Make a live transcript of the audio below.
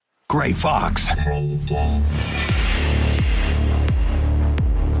Gray Fox. Plays games.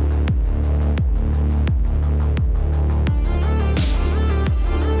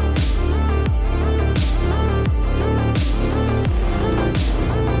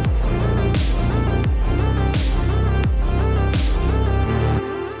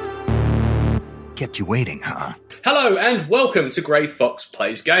 Kept you waiting, huh? Hello and welcome to Grey Fox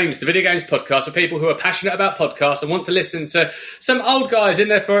Plays Games, the video games podcast for people who are passionate about podcasts and want to listen to some old guys in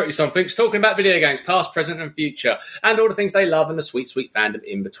their 30-somethings talking about video games, past, present and future, and all the things they love and the sweet, sweet fandom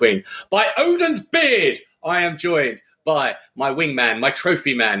in between. By Odin's beard, I am joined by my wingman, my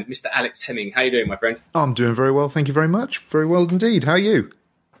trophy man, Mr. Alex Hemming. How you doing, my friend? I'm doing very well, thank you very much. Very well indeed. How are you?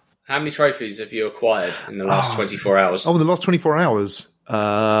 How many trophies have you acquired in the last 24 hours? Oh, in the last 24 hours?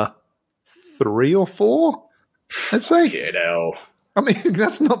 3 or 4, I'd say. Fucking hell. I mean,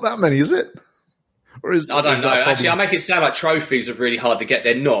 that's not that many, is it? Or is I don't is know. that Actually, I probably- make it sound like trophies are really hard to get.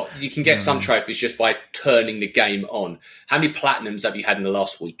 They're not. You can get some trophies just by turning the game on. How many platinums have you had in the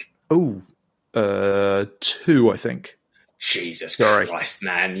last week? Oh, 2, I think. Jesus Sorry. Christ,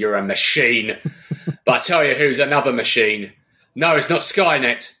 man. You're a machine. But I tell you who's another machine. No, it's not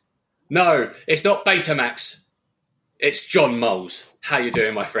Skynet. No, it's not Betamax. It's John Moles. How you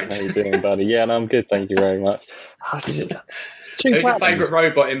doing, my friend? How you doing, buddy? Yeah, no, I'm good, thank you very much. Who's your favourite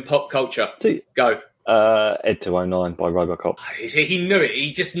robot in pop culture? Go. Ed 209 by Robocop. He knew it.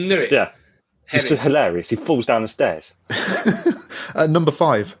 He just knew it. Yeah. It's Hemming. just hilarious. He falls down the stairs. Number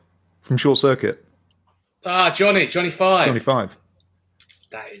 5 from Short Circuit. Johnny 5. Johnny 5.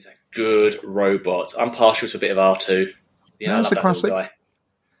 That is a good robot. I'm partial to a bit of R2. Yeah, I it's love a that classic. little guy.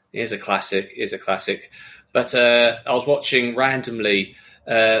 It is a classic. But I was watching randomly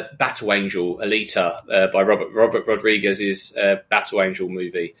Battle Angel Alita by Robert Rodriguez's Battle Angel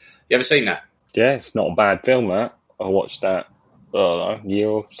movie. You ever seen that? Yeah, it's not a bad film, that. I watched that a year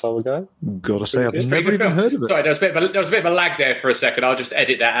or so ago. Gotta say, I've It's a never pretty good even film. heard of it. Sorry, there was a bit of a lag there for a second. I'll just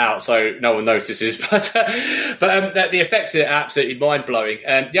edit that out so no one notices. But the effects are absolutely mind blowing.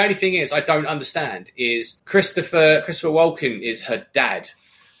 The only thing is, I don't understand is Christopher Walken is her dad,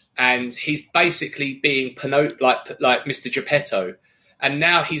 and he's basically being like Mr. Geppetto, and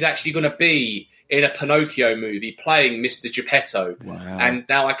now he's actually going to be in a Pinocchio movie playing Mr. Geppetto. Wow. And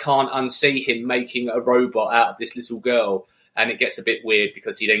now I can't unsee him making a robot out of this little girl. And it gets a bit weird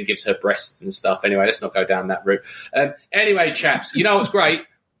because he then gives her breasts and stuff. Anyway, let's not go down that route. Anyway, chaps, you know what's great?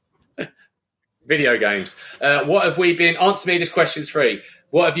 Video games. What have we been... Answer me this question's free.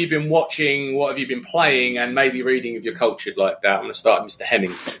 What have you been watching? What have you been playing? And maybe reading if you're cultured like that. I'm going to start with Mr.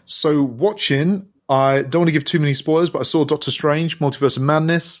 Hemming. So, watching, I don't want to give too many spoilers, but I saw Doctor Strange, Multiverse of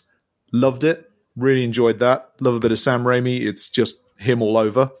Madness. Loved it. Really enjoyed that. Love a bit of Sam Raimi. It's just him all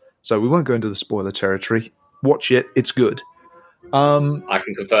over. So, we won't go into the spoiler territory. Watch it. It's good. I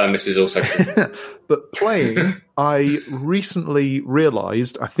can confirm this is also true. But playing, I recently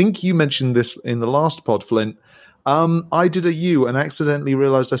realised, I think you mentioned this in the last pod, Flint, I did a U and accidentally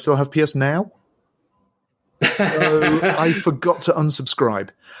realised I still have PS Now. So I forgot to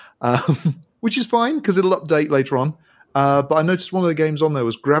unsubscribe, which is fine because it'll update later on. But I noticed one of the games on there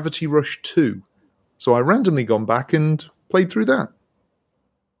was Gravity Rush 2. So I randomly gone back and played through that.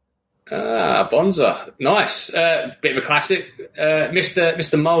 Bonza. Nice. Bit of a classic.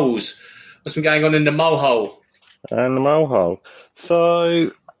 Mr. Moles. What's been going on in the mole hole? And the Mohole.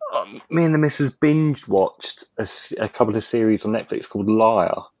 So, me and the missus binge watched a couple of series on Netflix called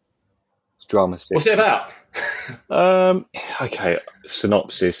Liar. It's a drama series. What's it about? Okay,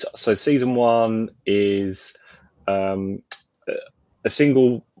 synopsis. So season 1 is a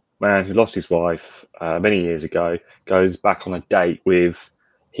single man who lost his wife many years ago goes back on a date with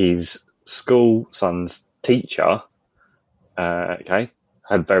his school son's teacher. Okay,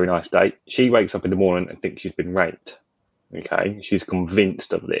 had a very nice date. She wakes up in the morning and thinks she's been raped. Okay, she's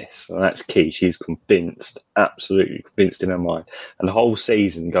convinced of this, and that's key. She's convinced, absolutely convinced in her mind. And the whole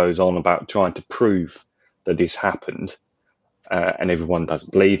season goes on about trying to prove that this happened, and everyone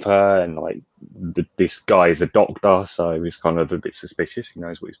doesn't believe her. And like this guy is a doctor, so he's kind of a bit suspicious. He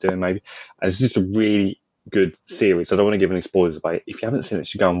knows what he's doing, maybe. And it's just a really good series. I don't want to give any spoilers about it. If you haven't seen it, you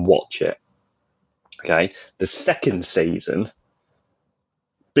should go and watch it. Okay, the second season,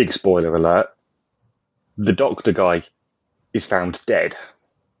 big spoiler alert, the doctor guy is found dead.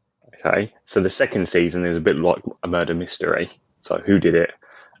 Okay, so the second season is a bit like a murder mystery. So who did it,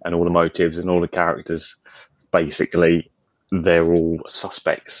 and all the motives and all the characters, basically, they're all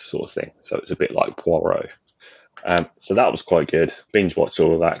suspects sort of thing. So it's a bit like Poirot. So that was quite good. Binge watched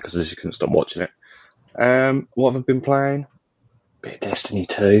all of that because I just couldn't stop watching it. What have I been playing? Bit of Destiny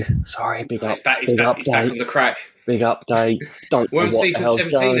 2. Sorry, big He's back on update. the crack. Big update. Don't We're know on what the season hell's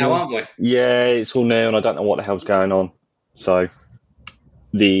 17 going now, on. aren't we? Yeah, it's all new, and I don't know what the hell's going on. So,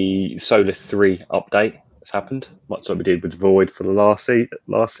 the Solar 3 update has happened, much like we did with Void for the last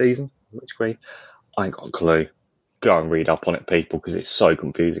season. Which I ain't got a clue. Go and read up on it, people, because it's so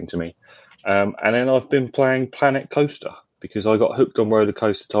confusing to me. And then I've been playing Planet Coaster because I got hooked on Roller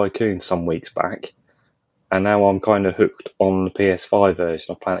Coaster Tycoon some weeks back, and now I'm kind of hooked on the PS5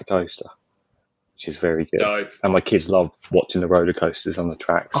 version of Planet Coaster, which is very good. Dope. And my kids love watching the roller coasters on the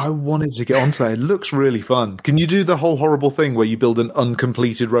tracks. I wanted to get onto that. It looks really fun. Can you do the whole horrible thing where you build an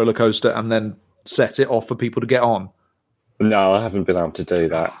uncompleted roller coaster and then set it off for people to get on? No, I haven't been able to do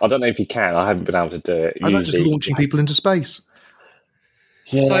that. I don't know if you can. I haven't been able to do it. I like just launching people into space.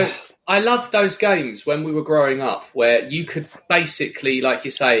 Yeah. So I loved those games when we were growing up where you could basically, like you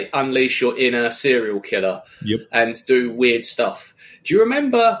say, unleash your inner serial killer and do weird stuff. Do you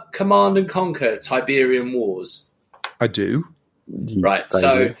remember Command and Conquer Tiberian Wars? I do. Right.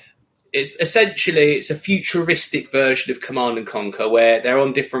 So it's a futuristic version of Command and Conquer where they're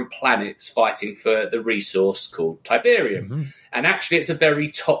on different planets fighting for the resource called Tiberium. Mm-hmm. And actually it's a very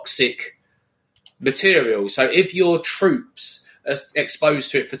toxic material. So if your troops are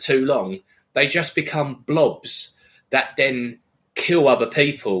exposed to it for too long, they just become blobs that then kill other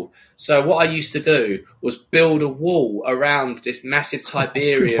people. So what I used to do was build a wall around this massive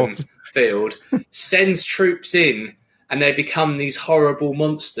Tiberium field, send troops in, and they become these horrible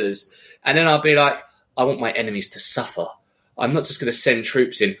monsters. And then I'll be like, I want my enemies to suffer. I'm not just going to send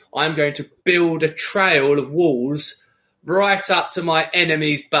troops in. I'm going to build a trail of walls right up to my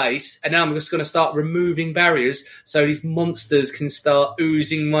enemy's base, and then I'm just going to start removing barriers so these monsters can start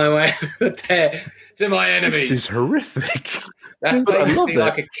oozing my way over there to my enemies. This is horrific. That's basically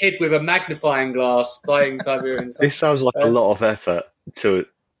like a kid with a magnifying glass playing Tiberian. This sounds like a lot of effort to...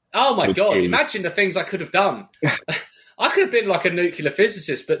 Oh my God, imagine the things I could have done. I could have been like a nuclear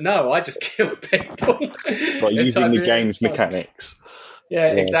physicist, but no, I just killed people. Like using the game's mechanics. Yeah,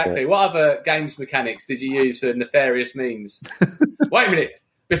 exactly. What other games mechanics did you use for nefarious means? Wait a minute.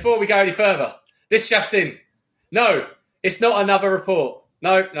 Before we go any further, this just in. No, it's not another report.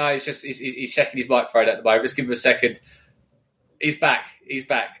 No, he's checking his microphone at the moment. Let's give him a second. He's back.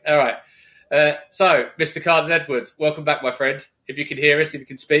 All right. So, Mr. Carden Edwards, welcome back, my friend. If you can hear us, if you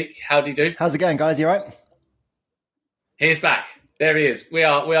can speak, how do you do? How's it going, guys? You all right? He's back. There he is. We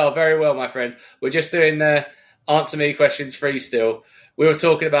are very well, my friend. We're just doing Answer Me Questions free still. We were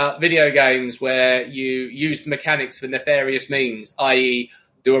talking about video games where you use the mechanics for nefarious means, i.e.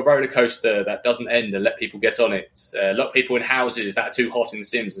 do a roller coaster that doesn't end and let people get on it. Lock people in houses that are too hot in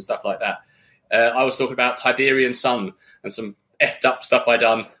Sims and stuff like that. I was talking about Tiberian Sun and some effed up stuff I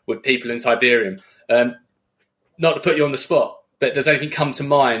done with people in Tiberium. Not to put you on the spot, but does anything come to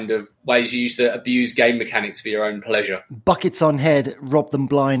mind of ways you used to abuse game mechanics for your own pleasure? Buckets on head, rob them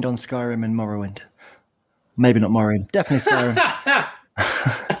blind on Skyrim and Morrowind. Maybe not Morrowind, definitely Skyrim.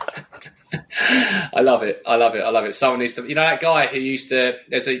 I love it. Someone needs to, that guy who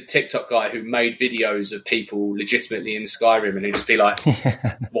there's a TikTok guy who made videos of people legitimately in Skyrim and he'd just be like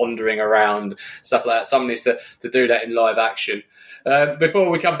wandering around, stuff like that. Someone needs to do that in live action. Before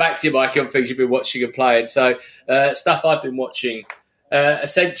we come back to you, Mike, on things you've been watching and playing. So, stuff I've been watching.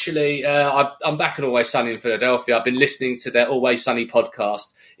 Essentially, I'm back at Always Sunny in Philadelphia. I've been listening to their Always Sunny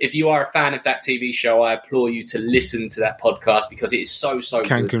podcast. If you are a fan of that TV show, I implore you to listen to that podcast because it is so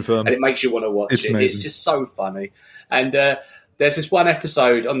Can good. Confirm. And it makes you want to watch it. Amazing. It's just so funny. And there's this one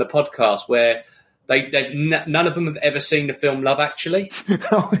episode on the podcast where none of them have ever seen the film Love Actually.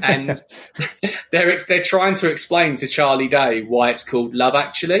 And they're trying to explain to Charlie Day why it's called Love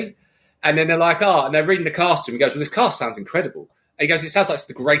Actually. And then they're like, and they're reading the cast to him. He goes, well, this cast sounds incredible. And he goes, it sounds like it's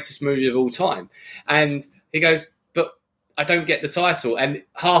the greatest movie of all time. And he goes, but I don't get the title. And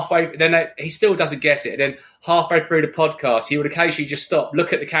he still doesn't get it. And then halfway through the podcast, he would occasionally just stop,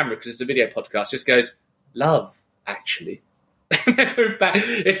 look at the camera because it's a video podcast, just goes, Love Actually.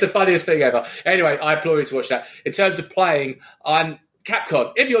 It's the funniest thing ever. Anyway, I implore you to watch that. In terms of playing,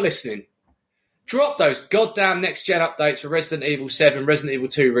 Capcom, if you're listening, drop those goddamn next-gen updates for Resident Evil 7, Resident Evil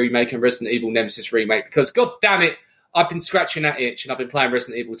 2 Remake, and Resident Evil Nemesis Remake, because god damn it, I've been scratching that itch and I've been playing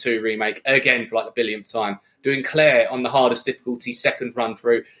Resident Evil 2 Remake again for like the billionth time, doing Claire on the hardest difficulty, second run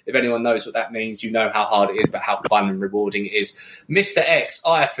through. If anyone knows what that means, you know how hard it is, but how fun and rewarding it is. Mr. X,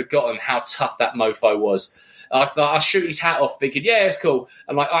 I have forgotten how tough that mofo was. I'll shoot his hat off thinking, yeah, it's cool.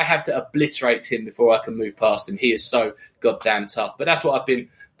 And I have to obliterate him before I can move past him. He is so goddamn tough. But that's what I've been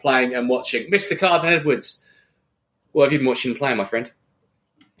playing and watching. Mr. Carden Edwards, what have you been watching and playing, my friend?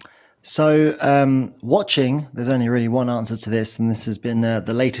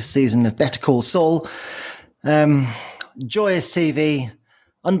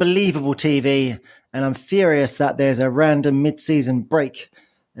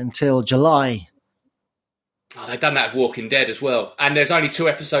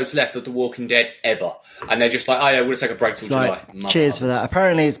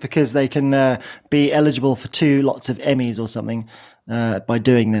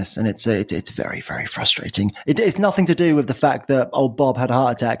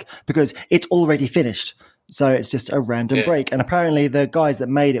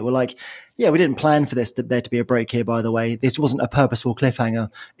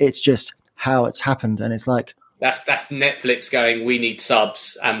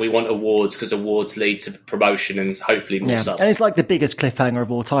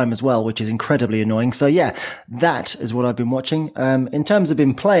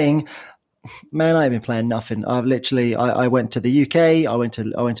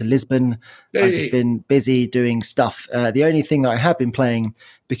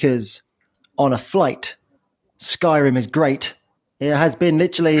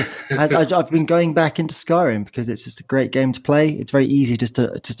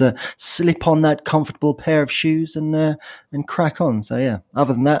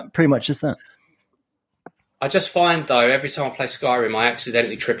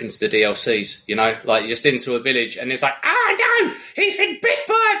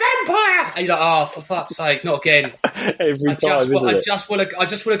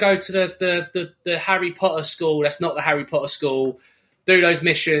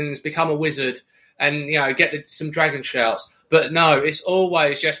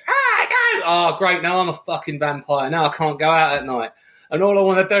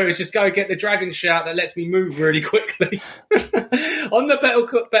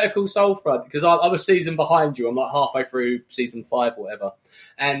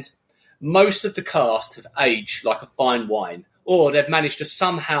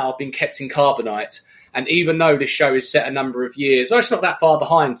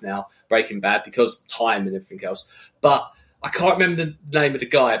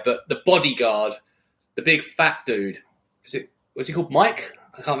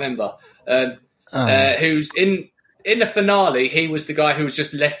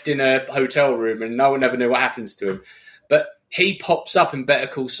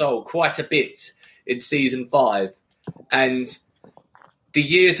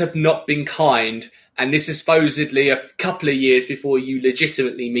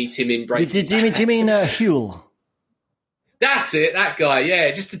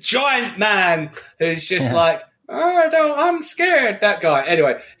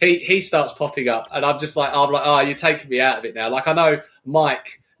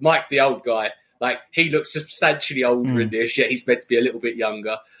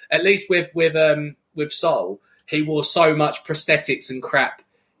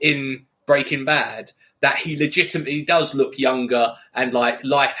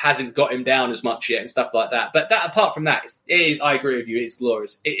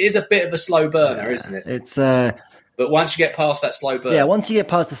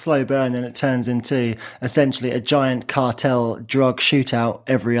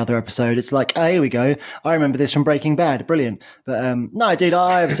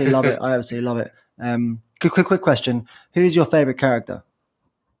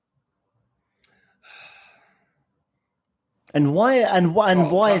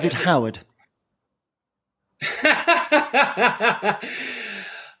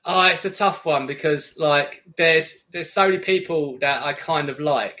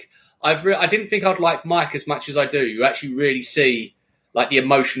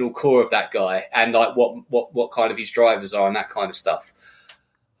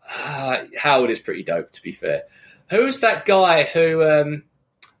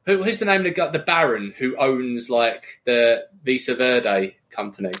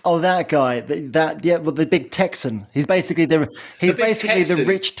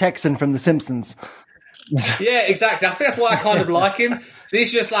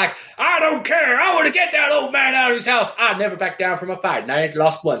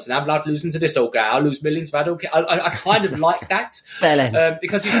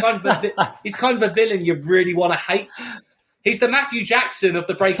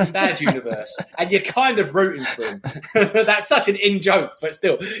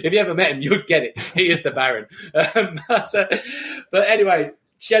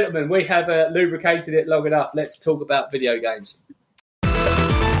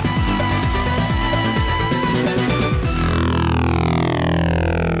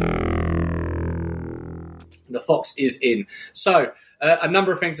 fox is in. So a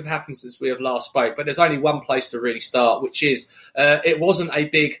number of things have happened since we have last spoke, but there's only one place to really start, which is it wasn't a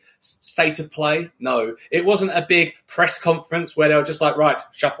big state of play. No, it wasn't a big press conference where they were just like, right,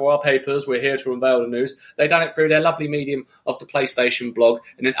 shuffle our papers, we're here to unveil the news. They done it through their lovely medium of the PlayStation blog,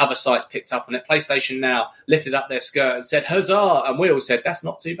 and then other sites picked up on it. PlayStation Now lifted up their skirt and said, huzzah, and we all said, that's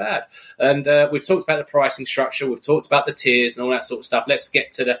not too bad. And we've talked about the pricing structure, we've talked about the tiers and all that sort of stuff. Let's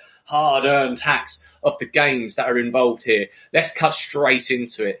get to the hard-earned tax of the games that are involved here. Let's cut straight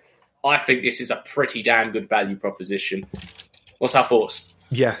into it. I think this is a pretty damn good value proposition. What's our thoughts?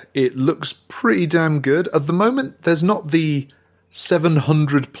 Yeah, it looks pretty damn good. At the moment, there's not the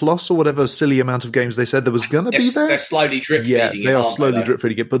 700 plus or whatever silly amount of games they said there was going to be there. They're slowly drip feeding. Yeah, they are slowly drip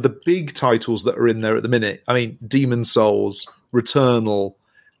feeding it. But the big titles that are in there at the minute, I mean, Demon's Souls, Returnal,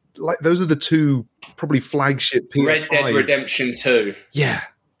 like those are the two probably flagship PS5. Red Dead Redemption 2. Yeah,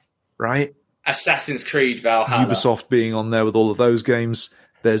 right? Assassin's Creed Valhalla. Ubisoft being on there with all of those games.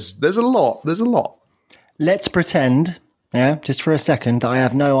 There's a lot. There's a lot. Let's pretend, just for a second, that I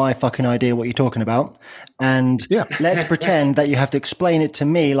have no fucking idea what you're talking about. And let's pretend that you have to explain it to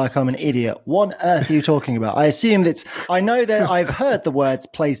me like I'm an idiot. What on earth are you talking about? I assume I know that I've heard the words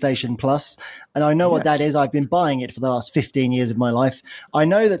PlayStation Plus, and I know what that is. I've been buying it for the last 15 years of my life. I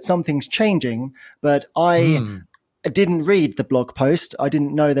know that something's changing, but I didn't read the blog post. I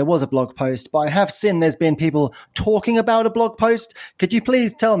didn't know there was a blog post, but I have seen there's been people talking about a blog post. Could you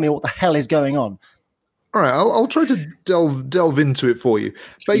please tell me what the hell is going on? All right, I'll try to delve into it for you.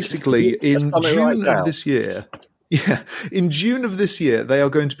 Basically, in June of this year, they are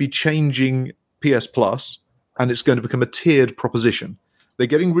going to be changing PS Plus, and it's going to become a tiered proposition. They're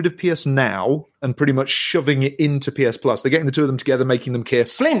getting rid of PS Now and pretty much shoving it into PS Plus. They're getting the two of them together, making them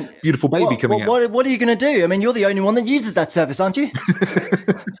kiss. Flint, beautiful baby coming out. What are you going to do? I mean, you're the only one that uses that service, aren't you?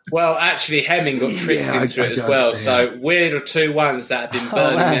 Well, actually, Hemming got tricked into it as well. So we're the two ones that have been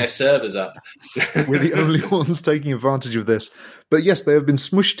burning their servers up. We're the only ones taking advantage of this. But yes, they have been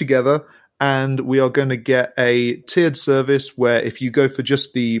smushed together, and we are going to get a tiered service where if you go for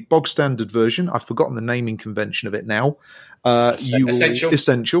just the bog standard version, I've forgotten the naming convention of it now,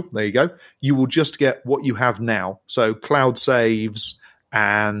 Essential. There you go. You will just get what you have now. So cloud saves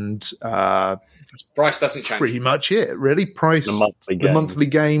and price doesn't change. Pretty much it, really. Price, the monthly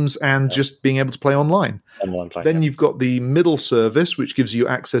games, and just being able to play online. Then you've got the middle service, which gives you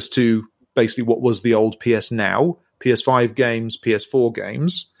access to basically what was the old PS Now, PS5 games, PS4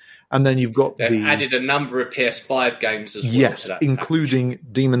 games. And then you've got They've added a number of PS5 games as well. Yes, including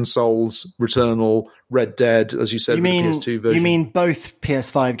Demon's Souls, Returnal, Red Dead, as you said, with the PS2 version. You mean both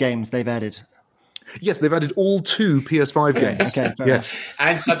PS5 games they've added? Yes, they've added all 2 PS5 games. Okay, yes.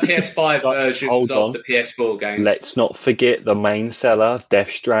 And some PS5 versions of the PS4 games. Let's not forget the main seller, Death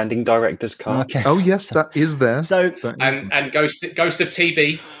Stranding Director's Cut. Okay. Oh, yes, that is there. And Ghost of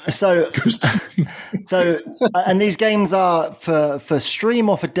TB. And these games are for stream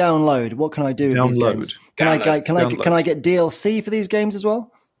or for download? What can I do with these games? Can I get DLC for these games as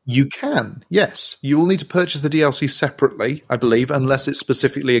well? You can, yes. You will need to purchase the DLC separately, I believe, unless it's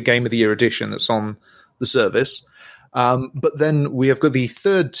specifically a Game of the Year edition that's on the service. But then we have got the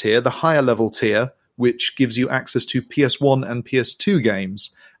third tier, the higher level tier, which gives you access to PS1 and PS2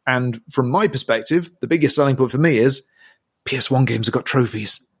 games. And from my perspective, the biggest selling point for me is PS1 games have got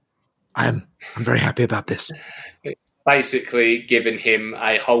trophies. I'm very happy about this. Basically giving him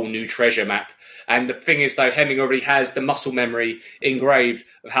a whole new treasure map. And the thing is, though, Hemming already has the muscle memory engraved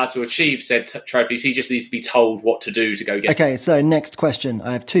of how to achieve said trophies. He just needs to be told what to do to go get them. Okay, so next question.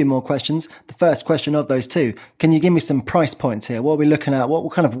 I have 2 more questions. The first question of those 2, can you give me some price points here? What are we looking at? What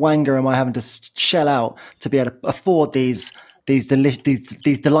kind of wanger am I having to shell out to be able to afford these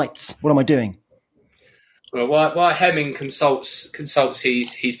delights? What am I doing? Well, while Hemming consults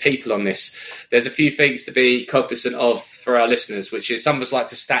his people on this, there's a few things to be cognizant of for our listeners, which is some of us like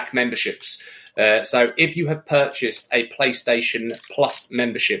to stack memberships. So if you have purchased a PlayStation Plus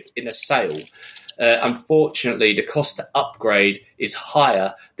membership in a sale, unfortunately, the cost to upgrade is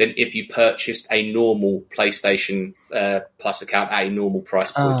higher than if you purchased a normal PlayStation Plus account at a normal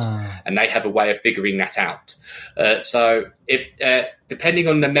price point. And they have a way of figuring that out. So if depending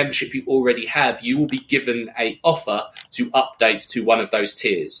on the membership you already have, you will be given an offer to update to one of those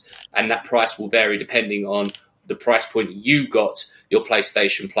tiers. And that price will vary depending on the price point you got your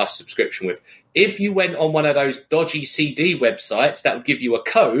PlayStation Plus subscription with. If you went on one of those dodgy CD websites that will give you a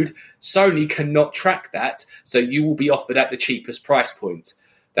code, Sony cannot track that, so you will be offered at the cheapest price point.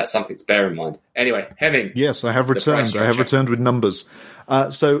 That's something to bear in mind. Anyway, Hemming. Yes, I have returned. I have returned with numbers.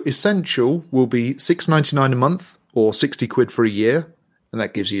 So Essential will be $6.99 a month or £60 for a year, and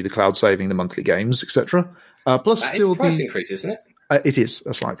that gives you the cloud saving, the monthly games, etc. Plus, That still is a price the increase, isn't it? it is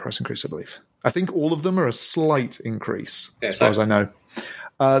a slight price increase, I believe. I think all of them are a slight increase, Yeah, as far as I know.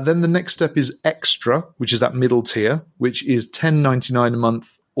 Then the next step is Extra, which is that middle tier, which is $10.99 a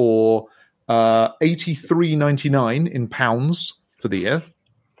month or $83.99 in pounds for the year.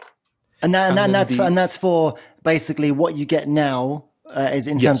 And that's for basically what you get now is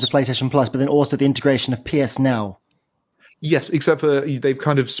in terms of PlayStation Plus, but then also the integration of PS Now. Yes, except for they've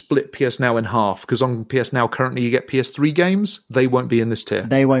kind of split PS Now in half, because on PS Now currently you get PS3 games. They won't be in this tier.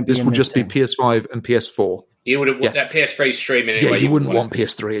 They won't be. This will just be PS5 and PS4. You would have that PS3 streaming anyway. Yeah, you wouldn't want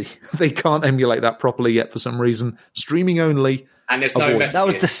PS3. They can't emulate that properly yet for some reason. Streaming only. And there's no that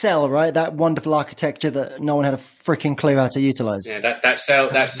was the Cell, right? That wonderful architecture that no one had a freaking clue how to utilize. Yeah, that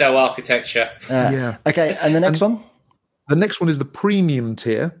cell architecture. Okay, and the next one? The next one is the premium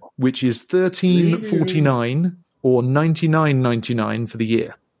tier, which is $13.49 or $99.99 for the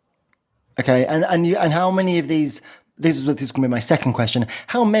year. Okay, and how many of these? This is going to be my second question.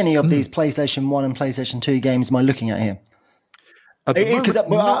 How many of these PlayStation 1 and PlayStation 2 games am I looking at here? Because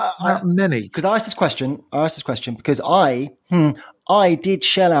not many. Because I asked this question because I did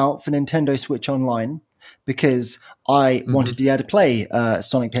shell out for Nintendo Switch Online because I wanted to be able to play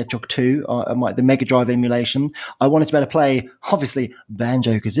Sonic the Hedgehog 2, the Mega Drive emulation. I wanted to be able to play, obviously,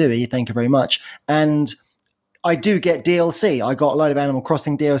 Banjo-Kazooie, thank you very much. And I do get DLC. I got a load of Animal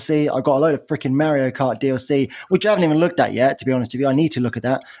Crossing DLC. I got a load of freaking Mario Kart DLC, which I haven't even looked at yet, to be honest with you. I need to look at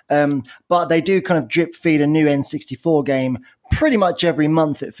that. But they do kind of drip feed a new N64 game pretty much every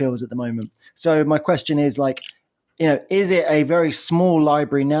month, it feels, at the moment. So my question is, is it a very small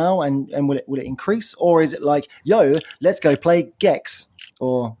library now and will it increase? Or is it like, yo, let's go play Gex?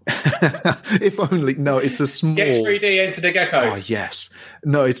 Or if only. No, it's a small Gex 3D Enter the Gecko. Oh yes.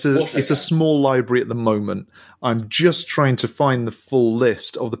 No, it's a small library at the moment. I'm just trying to find the full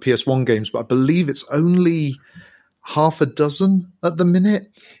list of the PS1 games, but I believe it's only half a dozen at the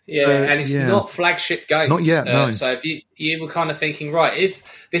minute. Yeah, and it's not flagship games. Not yet, no. So if you were kind of thinking, right, if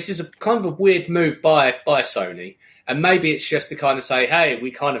this is a kind of a weird move by Sony, and maybe it's just to kind of say, hey, we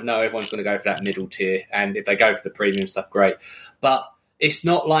kind of know everyone's going to go for that middle tier, and if they go for the premium stuff, great. But it's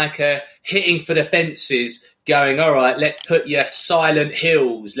not like a hitting for the fences, going, all right, let's put your Silent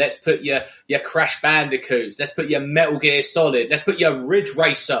Hills, let's put your Crash Bandicoots, let's put your Metal Gear Solid, let's put your Ridge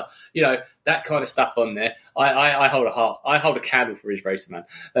Racer, that kind of stuff on there. I hold a candle for Ridge Racer,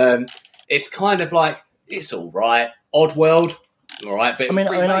 man. It's kind of like, it's all right. Oddworld, all right. But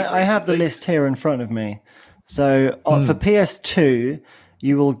I have the list here in front of me. So for PS2,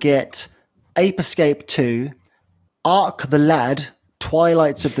 you will get Ape Escape 2, Ark the Lad,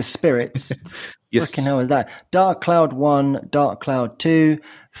 Twilights of the Spirits. Yes. Fucking hell is that? Dark Cloud 1, Dark Cloud 2,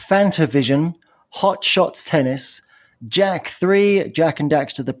 Fantavision, Hot Shots Tennis, Jak 3, Jak and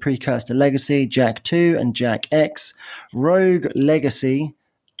Daxter the Precursor to Legacy, Jak 2 and Jak X, Rogue Legacy,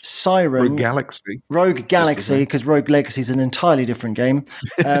 Siren. Rogue Galaxy, because Rogue Legacy is an entirely different game.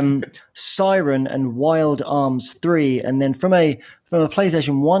 Siren and Wild Arms 3. And then from a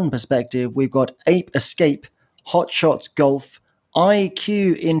PlayStation 1 perspective, we've got Ape Escape, Hot Shots Golf,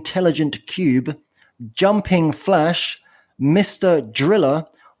 IQ Intelligent Cube, Jumping Flash, Mr. Driller,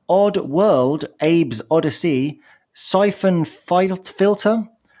 Odd World, Abe's Odyssey, Siphon Filter.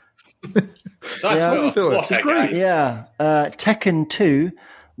 Siphon Filter, it's great. Yeah, Tekken 2,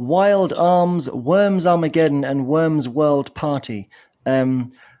 Wild Arms, Worms Armageddon, and Worms World Party.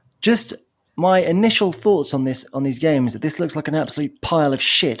 Just my initial thoughts on these games, that this looks like an absolute pile of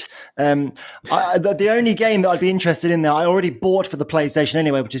shit. The only game that I'd be interested in there, I already bought for the PlayStation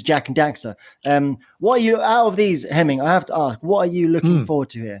anyway, which is Jak and Daxter. What are you, out of these, Hemming, I have to ask, what are you looking forward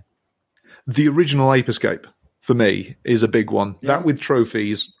to here? The original Ape Escape, for me, is a big one. Yeah. That with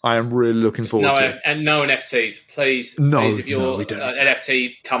trophies, I am really looking forward to. And no NFTs, please. Please, if you're an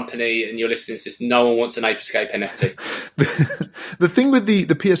NFT company and you're listening to this, no one wants an Ape Escape NFT. The thing with the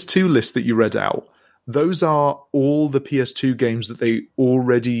PS2 list that you read out, those are all the PS2 games that they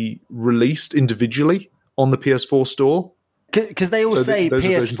already released individually on the PS4 store. Because they all say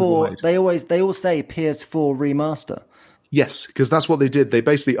PS4. They all say PS4 remaster. Yes, because that's what they did. They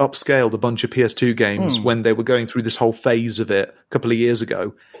basically upscaled a bunch of PS2 games when they were going through this whole phase of it a couple of years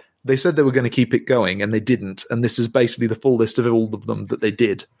ago. They said they were going to keep it going, and they didn't. And this is basically the full list of all of them that they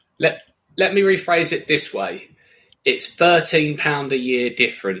did. Let me rephrase it this way. It's £13 a year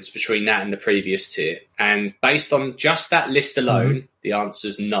difference between that and the previous tier. And based on just that list alone, the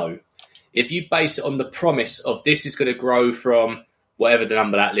answer's no. If you base it on the promise of this is going to grow from whatever the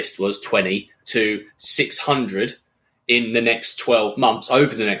number that list was, 20, to 600 in the next 12 months,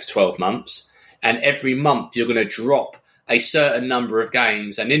 over the next 12 months, and every month you're going to drop a certain number of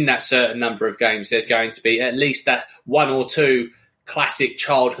games, and in that certain number of games, there's going to be at least that one or two classic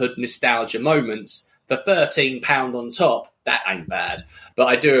childhood nostalgia moments. For £13 on top, that ain't bad. But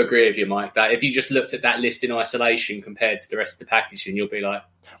I do agree with you, Mike, that if you just looked at that list in isolation compared to the rest of the packaging, you'll be like,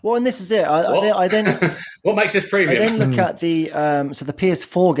 well, and this is it. I then what makes this premium? I then look at the the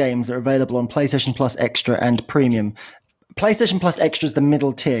PS4 games that are available on PlayStation Plus Extra and Premium. PlayStation Plus Extra is the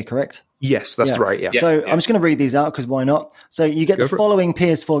middle tier, correct? Yes, that's right. Yeah. So I'm just going to read these out because why not? So you get the following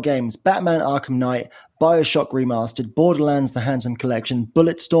PS4 games: Batman Arkham Knight, BioShock Remastered, Borderlands: The Handsome Collection,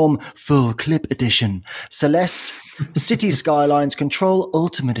 Bulletstorm Full Clip Edition, Celeste, City Skylines Control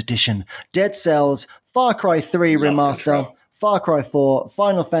Ultimate Edition, Dead Cells, Far Cry 3 Remaster, Control. Far Cry 4,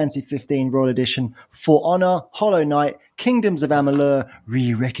 Final Fantasy 15 Royal Edition, For Honor, Hollow Knight, Kingdoms of Amalur,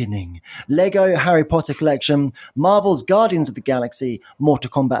 Re-Reckoning, Lego Harry Potter Collection, Marvel's Guardians of the Galaxy,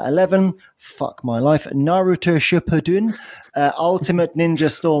 Mortal Kombat 11, fuck my life, Naruto Shippuden, Ultimate Ninja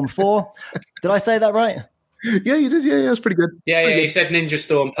Storm 4. Did I say that right? Yeah, you did. Yeah, that's pretty good. Yeah, you said Ninja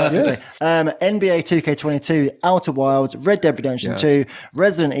Storm perfectly. NBA 2K22, Outer Wilds, Red Dead Redemption 2,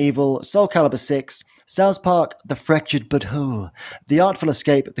 Resident Evil, Soul Calibur 6, South Park, The Fractured But Whole, The Artful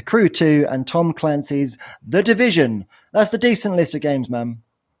Escape, The Crew 2, and Tom Clancy's The Division. That's a decent list of games, man.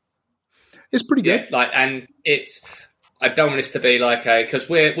 It's pretty good. Yeah, and it's. I don't want this to be like because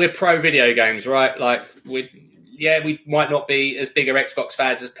we're pro video games, right? Like we might not be as big a Xbox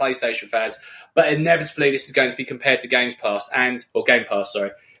fans as PlayStation fans, but inevitably this is going to be compared to Game Pass. And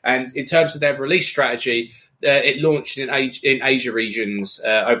in terms of their release strategy, it launched in Asia regions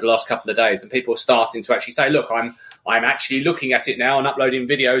over the last couple of days, and people are starting to actually say, look, I'm actually looking at it now and uploading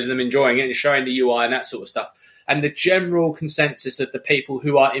videos and I'm enjoying it and showing the UI and that sort of stuff. And the general consensus of the people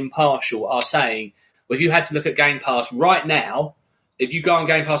who are impartial are saying, well, if you had to look at Game Pass right now, if you go on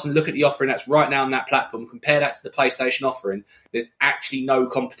Game Pass and look at the offering that's right now on that platform, compare that to the PlayStation offering, there's actually no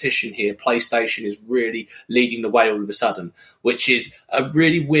competition here. PlayStation is really leading the way all of a sudden, which is a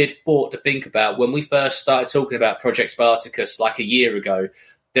really weird thought to think about. When we first started talking about Project Spartacus like a year ago,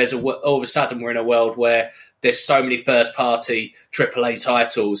 all of a sudden we're in a world where there's so many first-party AAA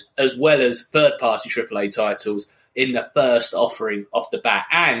titles as well as third-party AAA titles in the first offering off the bat,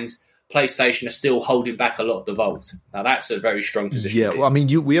 and PlayStation are still holding back a lot of the vault. Now, that's a very strong position. Yeah, well, I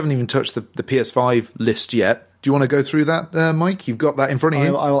mean, we haven't even touched the PS5 list yet. Do you want to go through that, Mike? You've got that in front of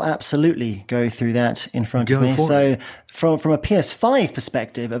you. I will absolutely go through that in front of me. So from a PS5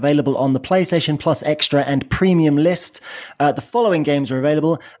 perspective, available on the PlayStation Plus Extra and Premium list, the following games are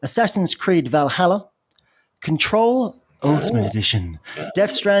available: Assassin's Creed Valhalla, Control Ultimate Edition,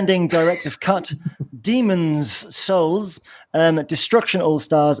 Death Stranding Director's Cut, Demon's Souls, Destruction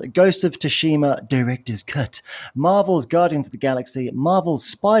All-Stars, Ghost of Tsushima Director's Cut, Marvel's Guardians of the Galaxy, Marvel's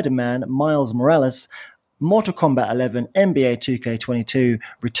Spider-Man Miles Morales, Mortal Kombat 11, NBA 2K22,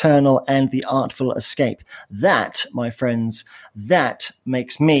 Returnal, and The Artful Escape. That, my friends, that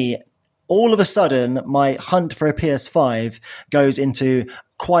makes me, all of a sudden, my hunt for a PS5 goes into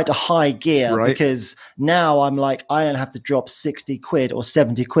quite a high gear, right? Because now I'm like, I don't have to drop 60 quid or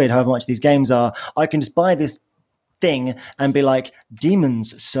 70 quid, however much these games are. I can just buy this thing and be like,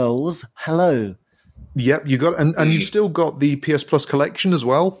 Demon's Souls, hello. Yep, you got, and you've still got the PS Plus collection as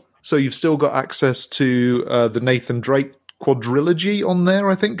well. So you've still got access to the Nathan Drake quadrilogy on there,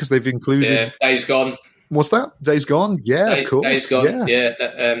 I think, because they've included. Yeah, Days Gone. What's that? Days Gone? Yeah, of course. Days Gone,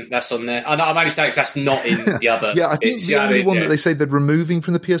 that's on there. I'm only saying because that's not in the other. Yeah, I think the only one that they say they're removing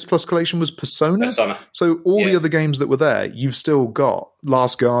from the PS Plus collection was Persona. So all the other games that were there, you've still got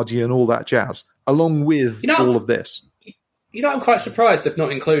Last Guardian, all that jazz, along with all of this. I'm quite surprised they've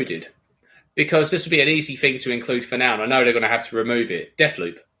not included, because this would be an easy thing to include for now, and I know they're going to have to remove it.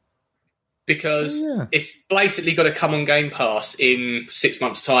 Deathloop. Because it's blatantly got to come on Game Pass in 6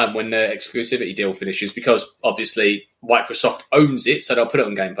 months' time when the exclusivity deal finishes, because obviously Microsoft owns it, so they'll put it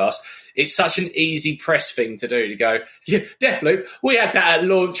on Game Pass. It's such an easy press thing to do, to go, yeah, Deathloop, we had that at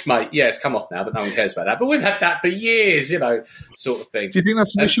launch, mate. Yeah, it's come off now, but no one cares about that. But we've had that for years, sort of thing. Do you think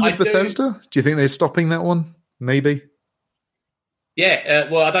that's an issue with Bethesda? Do you think they're stopping that one? Maybe. Yeah,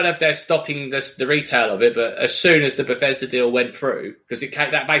 well, I don't know if they're stopping the retail of it, but as soon as the Bethesda deal went through, because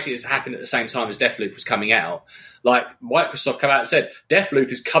that basically has happened at the same time as Deathloop was coming out, like Microsoft come out and said, Deathloop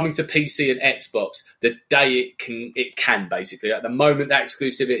is coming to PC and Xbox the day it can basically. At the moment that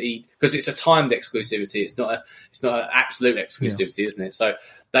exclusivity, because it's a timed exclusivity, it's not an absolute exclusivity, isn't it? So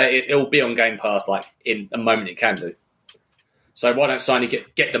it'll be on Game Pass like in the moment it can do. So why don't Sony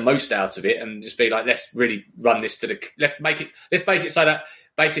get the most out of it and just be like, let's really run this let's make it so that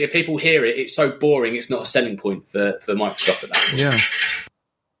basically if people hear it, it's so boring, it's not a selling point for Microsoft at that point. Yeah.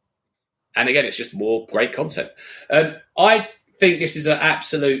 And again, it's just more great content. I think this is an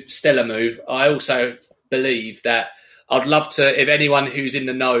absolute stellar move. I also believe that I'd love to, if anyone who's in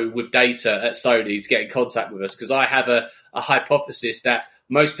the know with data at Sony is get in contact with us, because I have a hypothesis that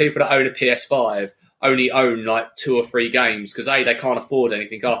most people that own a PS5 only own like 2 or 3 games because A, they can't afford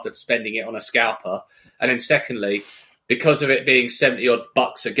anything after spending it on a scalper. And then secondly, because of it being 70 odd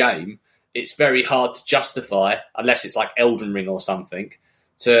bucks a game, it's very hard to justify, unless it's like Elden Ring or something,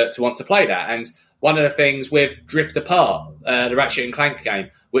 to want to play that. And one of the things with Drift Apart, the Ratchet and Clank game,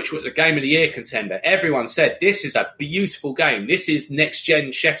 which was a Game of the Year contender, everyone said, this is a beautiful game. This is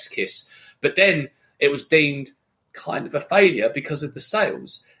next-gen chef's kiss. But then it was deemed kind of a failure because of the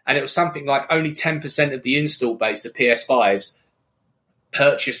sales. And it was something like only 10% of the install base of PS5s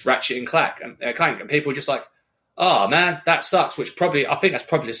purchased Ratchet and Clank. And people were just like, oh, man, that sucks, which probably, I think that's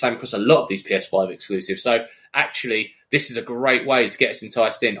probably the same across a lot of these PS5 exclusives. So actually, this is a great way to get us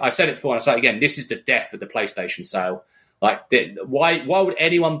enticed in. I said it before, and I say it again, this is the death of the PlayStation sale. Like, why would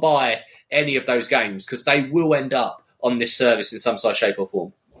anyone buy any of those games? Because they will end up on this service in some sort of shape or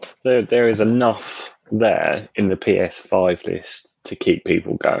form. There is enough there in the PS5 list to keep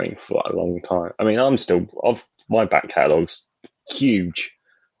people going for a long time. I mean, my back catalogue's huge.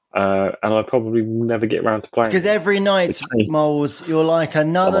 And I probably never get around to playing. Because every night, Moles, you're like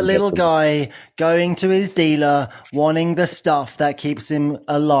another little guy going to his dealer, wanting the stuff that keeps him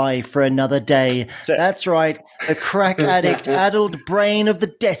alive for another day. That's right, the crack addict, addled brain of the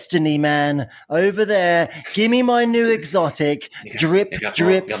Destiny man over there. Give me my new exotic, drip,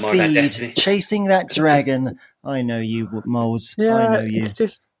 feed, chasing that dragon. I know you, Moles. Yeah, I know you. It's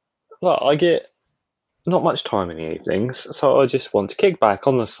just, look, I get not much time in the evenings, so I just want to kick back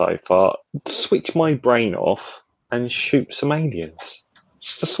on the sofa, switch my brain off, and shoot some aliens.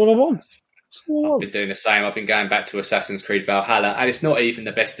 That's what I want. I've been doing the same. I've been going back to Assassin's Creed Valhalla, and it's not even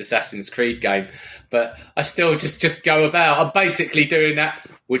the best Assassin's Creed game, but I still just go about. I'm basically doing that.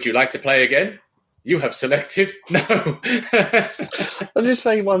 Would you like to play again? You have selected no. I'll just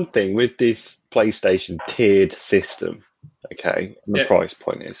say one thing with this PlayStation tiered system, okay, and the price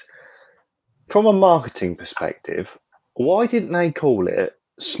point is, from a marketing perspective, why didn't they call it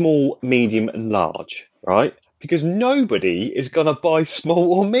small, medium, and large, right? Because nobody is going to buy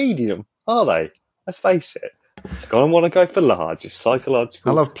small or medium, are they? Let's face it. Going to want to go for large. It's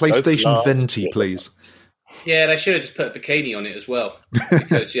psychological. I love PlayStation Venti, please. Yeah, they should have just put a bikini on it as well,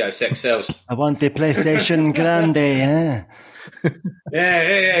 because, sex sells. I want the PlayStation Grande, eh? Yeah,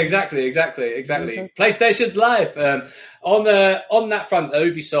 exactly. PlayStation's life. On that front, the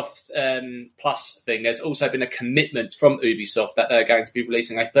Ubisoft Plus thing, there's also been a commitment from Ubisoft that they're going to be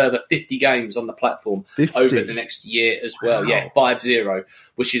releasing a further 50 games on the platform 50? over the next year as well. Wow. Yeah, 50,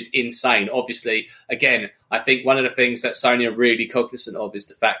 which is insane. Obviously, again, I think one of the things that Sony are really cognizant of is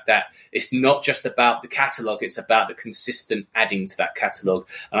the fact that it's not just about the catalogue, it's about the consistent adding to that catalogue.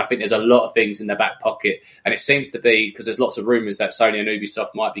 And I think there's a lot of things in their back pocket. And it seems to be, because there's lots of rumours that Sony and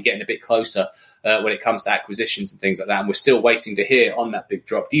Ubisoft might be getting a bit closer when it comes to acquisitions and things like that. And we're still waiting to hear on that big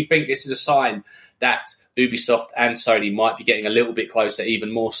drop. Do you think this is a sign that Ubisoft and Sony might be getting a little bit closer, even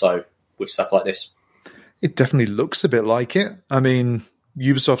more so, with stuff like this? It definitely looks a bit like it. I mean,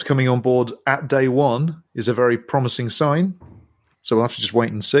 Ubisoft coming on board at day one is a very promising sign. So we'll have to just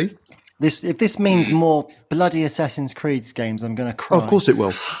wait and see. If this means more bloody Assassin's Creed games, I'm going to cry. Oh, of course it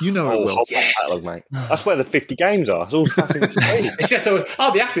will. You know it will. Yes. Catalog, mate. That's where the 50 games are. It's all Assassin's Creed. It's just,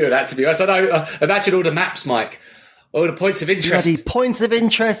 I'll be happy with that, to be honest. I know, imagine all the maps, Mike. All the points of interest. Bloody points of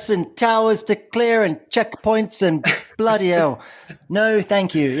interest and towers to clear and checkpoints and bloody hell. No,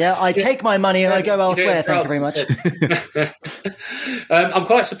 thank you. Yeah, I take my money and I go elsewhere. Thank you very much. I'm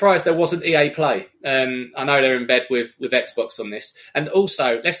quite surprised there wasn't EA Play. I know they're in bed with Xbox on this. And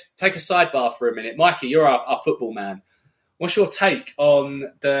also, let's take a sidebar for a minute. Mikey, you're our football man. What's your take on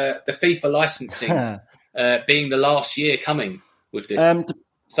the FIFA licensing being the last year coming with this?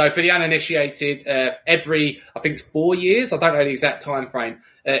 So for the uninitiated, every, I think it's 4 years, I don't know the exact time frame,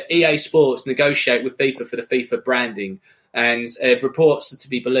 EA Sports negotiate with FIFA for the FIFA branding. And reports are to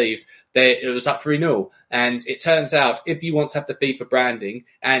be believed that it was up for renewal. And it turns out, if you want to have the FIFA branding,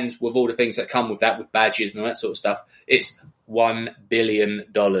 and with all the things that come with that, with badges and all that sort of stuff, it's $1 billion.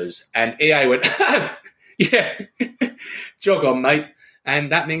 And EA went, yeah, jog on, mate.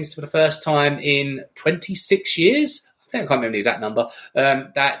 And that means for the first time in 26 years, I can't remember the exact number,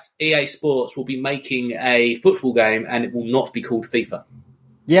 that EA Sports will be making a football game and it will not be called FIFA.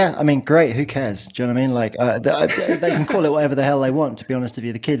 Yeah, I mean, great. Who cares? Do you know what I mean? Like, they can call it whatever the hell they want, to be honest with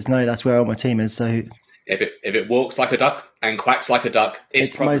you. The kids know that's where all my team is, so If it walks like a duck and quacks like a duck,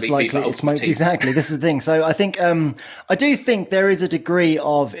 it's probably most likely. FIFA Ultimate Team. Exactly. This is the thing. So I think I do think there is a degree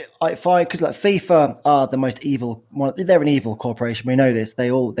of because like FIFA are the most evil. They're an evil corporation. We know this.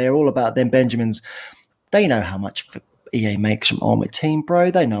 They're all about them Benjamins. They know how much EA makes from Ultimate Team,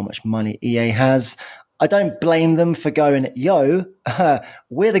 bro. They know how much money EA has. I don't blame them for going, yo,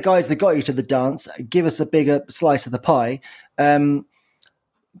 we're the guys that got you to the dance. Give us a bigger slice of the pie.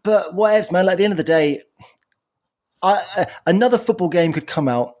 But whatevs, man. Like, at the end of the day, another football game could come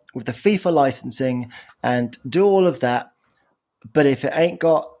out with the FIFA licensing and do all of that. But if it ain't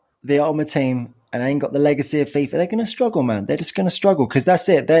got the Ultimate Team and ain't got the legacy of FIFA, they're going to struggle, man. They're just going to struggle because that's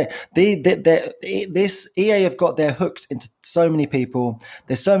it. This EA have got their hooks into so many people.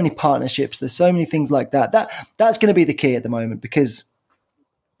 There's so many partnerships. There's so many things like that. That's going to be the key at the moment because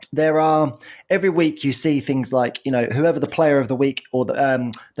there are every week you see things like, you know, whoever the player of the week or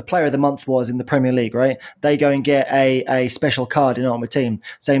the player of the month was in the Premier League, right? They go and get a special card in Ultimate Team.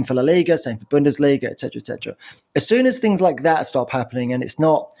 Same for La Liga, same for Bundesliga, etc., etc. As soon as things like that stop happening and it's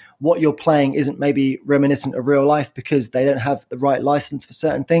not what you're playing isn't maybe reminiscent of real life because they don't have the right license for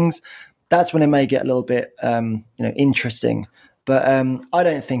certain things, that's when it may get a little bit interesting. But I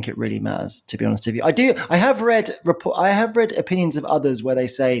don't think it really matters, to be honest with you. I have read opinions of others where they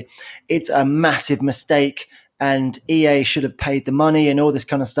say it's a massive mistake and EA should have paid the money and all this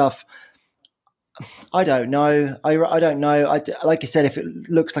kind of stuff. I don't know. I don't know. Like you said, if it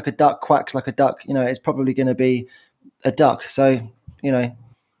looks like a duck, quacks like a duck, you know, it's probably going to be a duck. So, you know,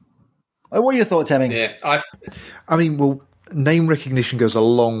 what are your thoughts, Hemming? Yeah, I mean, well, name recognition goes a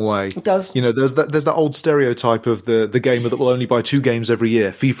long way. It does. You know, there's that old stereotype of the gamer that will only buy 2 games every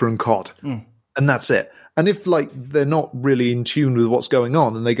year, FIFA and COD. And that's it. And if like they're not really in tune with what's going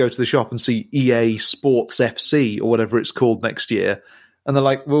on and they go to the shop and see EA Sports FC or whatever it's called next year, and they're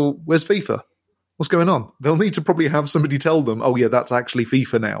like, well, where's FIFA? What's going on? They'll need to probably have somebody tell them, oh yeah, that's actually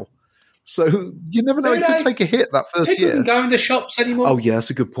FIFA now. So you never know, it could take a hit that first people year. People can go in the shops anymore. Oh yeah, that's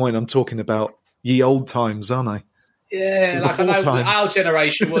a good point. I'm talking about ye old times, aren't I? Yeah, like I know our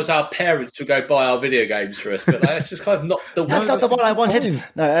generation was our parents would go buy our video games for us, but that's just kind of not the one. That's not the one I wanted.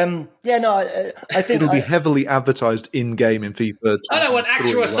 No, I think it'll be heavily advertised in game in FIFA. I don't want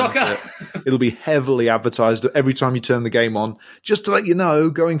actual soccer. It'll be heavily advertised every time you turn the game on, just to let you know,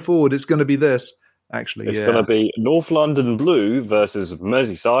 going forward, it's going to be this. Actually, it's going to be North London Blue versus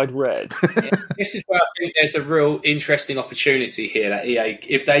Merseyside Red. Yeah, this is where I think there's a real interesting opportunity here that EA,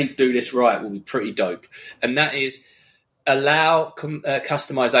 if they do this right, will be pretty dope. And that is allow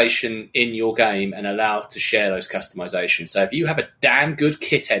customization in your game and allow to share those customizations. So if you have a damn good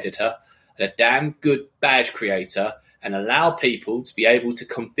kit editor and a damn good badge creator and allow people to be able to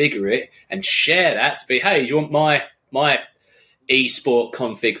configure it and share that to be, hey, do you want my eSport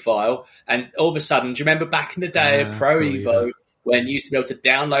config file? And all of a sudden, do you remember back in the day of Pro Evo when you used to be able to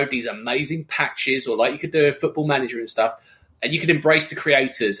download these amazing patches, or like you could do a Football Manager and stuff, and you could embrace the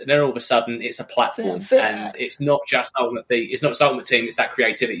creators, and then all of a sudden it's a platform, and it's not just Ultimate Team, it's that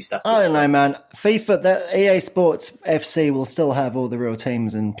creativity stuff. I don't know, man. FIFA, the EA Sports FC will still have all the real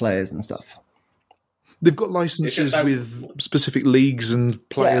teams and players and stuff. They've got licenses with specific leagues and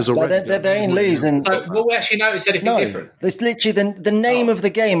players already. They ain't losing. So will we actually notice anything different? It's literally the name of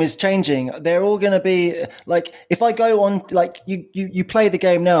the game is changing. They're all going to be like, if I go on, like you play the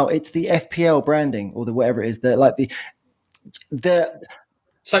game now, it's the FPL branding or the whatever it is.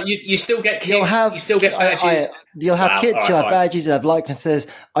 So you still get kits, you still get badges. You'll have kits, you'll have badges, you'll have likenesses.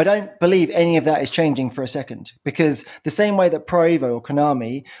 I don't believe any of that is changing for a second, because the same way that Pro Evo or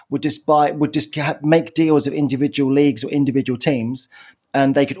Konami would just make deals of individual leagues or individual teams,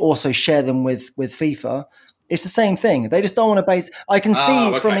 and they could also share them with FIFA. It's the same thing. They just don't want to base. I can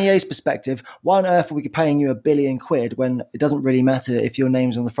see from EA's perspective, why on earth are we paying you £1 billion when it doesn't really matter if your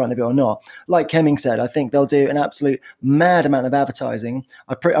name's on the front of it or not? Like Hemming said, I think they'll do an absolute mad amount of advertising.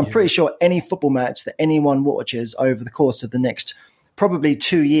 I'm pretty sure any football match that anyone watches over the course of the next probably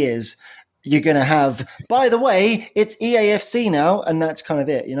 2 years, you're going to have, by the way, it's EAFC now, and that's kind of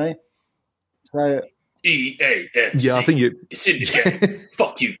it, you know? So EAFC. Yeah, I think it's in the game.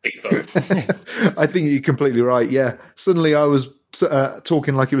 Fuck you, FIFA. I think you're completely right. Yeah, suddenly I was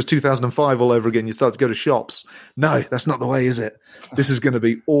talking like it was 2005 all over again. You start to go to shops. No, that's not the way, is it? This is going to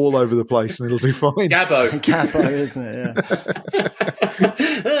be all over the place, and it'll do fine. Gabbo, isn't it? Yeah.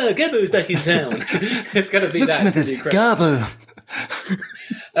 Gabbo's back in town. It's going to be Look, that. Smithers, Gabbo.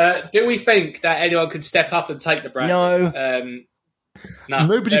 Do we think that anyone could step up and take the brand? No. No.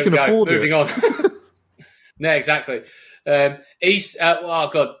 Nobody can afford it. Moving on. No, exactly. Oh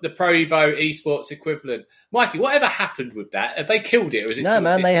god, the Pro Evo esports equivalent. Mikey, whatever happened with that? Have they killed it, or is it? No,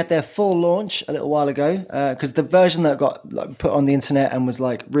 man, they had their full launch a little while ago because the version that got put on the internet and was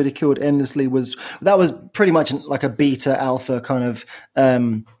ridiculed endlessly was pretty much like a beta alpha kind of.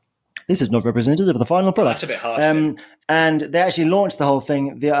 This is not representative of the final product. That's a bit harsh. And they actually launched the whole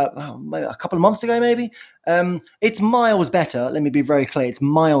thing maybe a couple of months ago, maybe. It's miles better. Let me be very clear. It's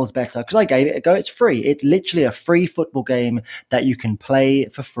miles better because I gave it a go. It's free. It's literally a free football game that you can play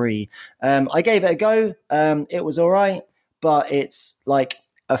for free. I gave it a go. It was all right, but it's like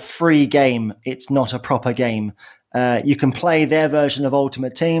a free game. It's not a proper game. You can play their version of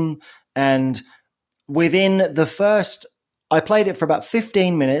Ultimate Team. And within the first, I played it for about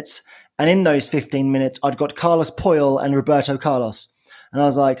 15 minutes. And in those 15 minutes, I'd got Carlos Puyol and Roberto Carlos. And I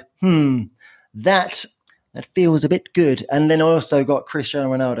was like, that feels a bit good. And then I also got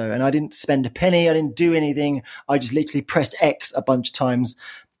Cristiano Ronaldo. And I didn't spend a penny. I didn't do anything. I just literally pressed X a bunch of times.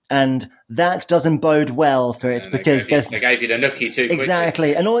 And that doesn't bode well for it because they gave you the nookie too quickly.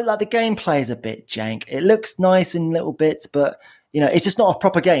 Exactly. And all the gameplay is a bit jank. It looks nice in little bits, but it's just not a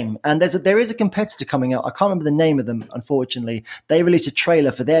proper game. And there is a competitor coming out. I can't remember the name of them, unfortunately. They released a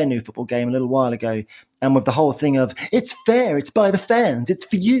trailer for their new football game a little while ago. And with the whole thing of, it's fair, it's by the fans, it's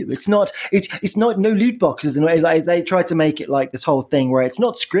for you. It's not no loot boxes. And they tried to make it like this whole thing where it's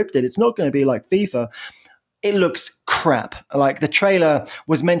not scripted. It's not going to be like FIFA. It looks crap. Like the trailer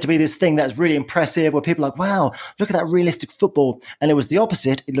was meant to be this thing that's really impressive where people are like, wow, look at that realistic football. And it was the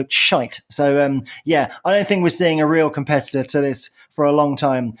opposite. It looked shite. So, I don't think we're seeing a real competitor to this for a long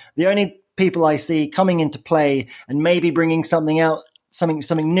time. The only people I see coming into play and maybe bringing something out,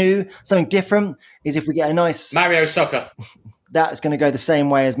 something new, something different is if we get a nice Mario Soccer. That's going to go the same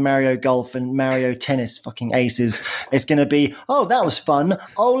way as Mario Golf and Mario Tennis fucking aces. It's going to be, oh, that was fun.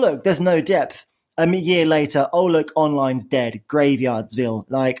 Oh, look, there's no depth. A year later, oh, look, online's dead. Graveyardsville.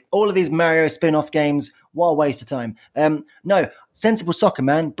 Like, all of these Mario spin-off games, what a waste of time. No, sensible soccer,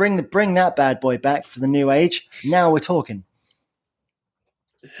 man. Bring that bad boy back for the new age. Now we're talking.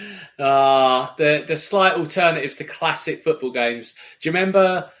 The slight alternatives to classic football games. Do you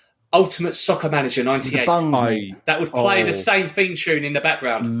remember Ultimate Soccer Manager 98? That would play the same theme tune in the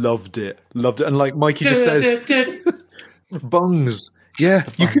background. Loved it. And like Mikey just said, bungs. Yeah,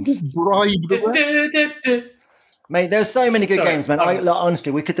 you could just bribe the ref. Mate, there's so many good games, man.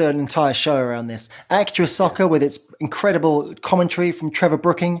 Honestly, we could do an entire show around this. Actua Soccer with its incredible commentary from Trevor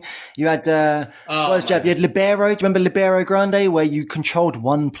Brooking. You had, you had Libero. Do you remember Libero Grande, where you controlled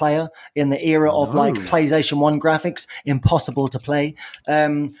one player in the era of PlayStation 1 graphics? Impossible to play.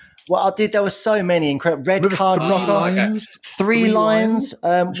 There were so many incredible. Red Card Soccer, Three Lions.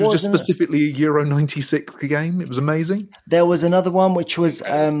 Which was just specifically a Euro 96 game. It was amazing. There was another one which was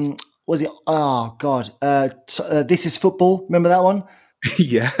it? Oh God! This Is Football. Remember that one?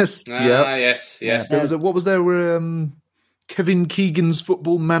 Yes. Yes. There was what was there? Kevin Keegan's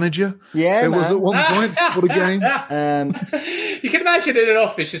Football Manager. Yeah, there was at one point. What a game! You can imagine in an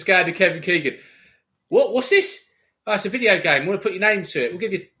office just going to Kevin Keegan. What's this? Oh, it's a video game. Want to put your name to it? We'll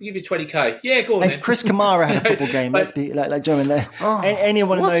give you 20k. Yeah, go on. And then. Chris Kamara had a football game. Let's be like John.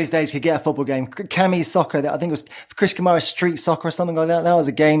 Anyone in those days could get a football game. Cammy's Soccer. I think it was Chris Kamara's Street Soccer or something like that. That was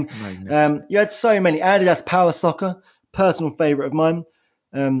a game. You had so many. Adidas Power Soccer, personal favorite of mine.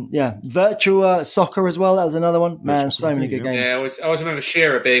 Virtua Soccer as well. That was another one. Man, so many good games. Yeah, I always remember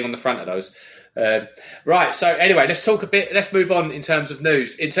Shearer being on the front of those. Right. So anyway, let's talk a bit. Let's move on in terms of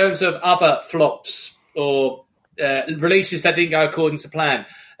news. In terms of other flops or releases that didn't go according to plan.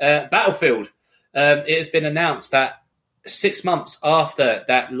 Battlefield. It has been announced that 6 months after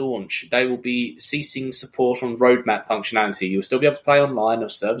that launch, they will be ceasing support on roadmap functionality. You'll still be able to play online, the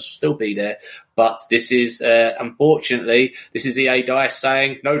service will still be there, but this is, unfortunately, this is EA DICE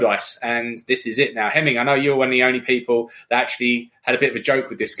saying no dice, and this is it now. Hemming, I know you're one of the only people that actually had a bit of a joke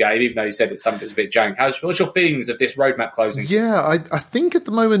with this game, even though you said that something was a bit jank. What's your feelings of this roadmap closing? Yeah, I think at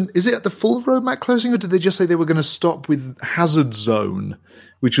the moment, is it at the full roadmap closing, or did they just say they were going to stop with Hazard Zone,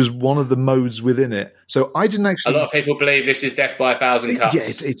 which was one of the modes within it? So I didn't actually... A lot of people believe this is death by 1,000 cuts. Yeah,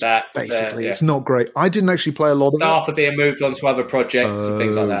 it's basically, it's not great. I didn't actually play a lot of it. Staff are being moved on to other projects and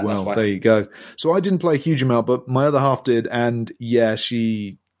things like that. Well, there you go. So I didn't play a huge amount, but my other half did, and yeah,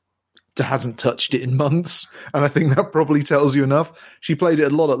 she hasn't touched it in months, and I think that probably tells you enough. She played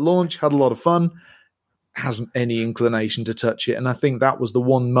it a lot at launch, had a lot of fun, hasn't any inclination to touch it, and I think that was the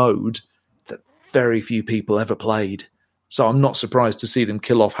one mode that very few people ever played. So I'm not surprised to see them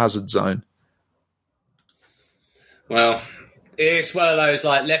kill off Hazard Zone. Well, It's one of those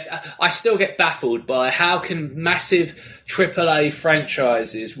I still get baffled by how can massive AAA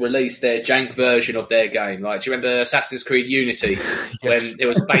franchises release their jank version of their game. Like, do you remember Assassin's Creed Unity when it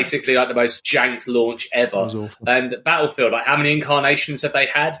was basically like the most janked launch ever? And Battlefield, like how many incarnations have they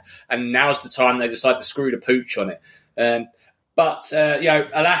had? And now's the time they decide to screw the pooch on it. But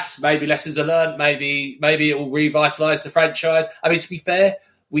alas, maybe lessons are learned. Maybe it will revitalise the franchise. I mean, to be fair,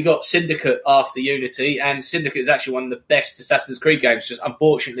 we got Syndicate after Unity, and Syndicate is actually one of the best Assassin's Creed games. Just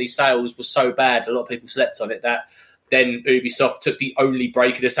unfortunately, sales were so bad, a lot of people slept on it, that then Ubisoft took the only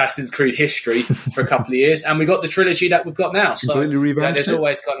break in Assassin's Creed history for a couple of years, and we got the trilogy that we've got now. Completely revamped there's it.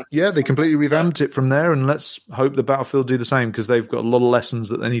 Always kind of they completely revamped it from there, and let's hope the Battlefield do the same, because they've got a lot of lessons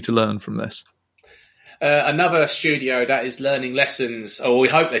that they need to learn from this. Another studio that is learning lessons, or we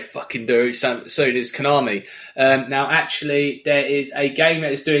hope they fucking do soon, is Konami. Now, actually, there is a game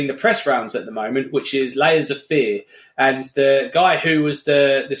that is doing the press rounds at the moment, which is Layers of Fear. And the guy who was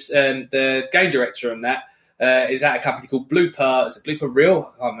the game director on that is at a company called Blooper. Is it Blooper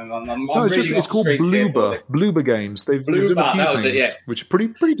Real? I can't remember. It's called Bloober. Bloober Games. They've done a few that was things, it, yeah. which are pretty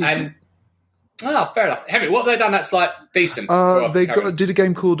decent. Fair enough. Henry, what have they done that's decent? They did a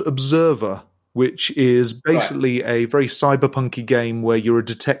game called Observer, which is basically a very cyberpunky game where you're a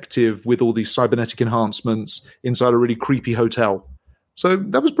detective with all these cybernetic enhancements inside a really creepy hotel. So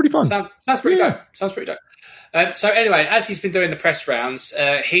that was pretty fun. Sounds pretty dope. Sounds pretty dope. So anyway, as he's been doing the press rounds,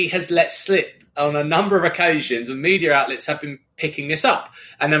 he has let slip on a number of occasions, and media outlets have been picking this up.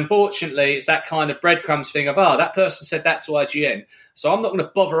 And unfortunately, it's that kind of breadcrumbs thing of, that person said that to IGN, so I'm not going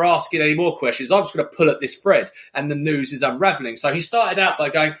to bother asking any more questions. I'm just going to pull up this thread, and the news is unraveling. So he started out by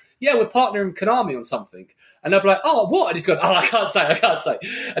going, yeah, we're partnering with Konami on something. And they'll be like, oh, what? And he's going, I can't say.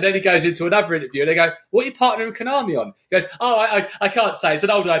 And then he goes into another interview, and they go, what are you partnering with Konami on? He goes, I can't say. It's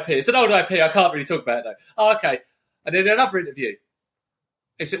an old IP. I can't really talk about it, though. Oh, okay. And then another interview.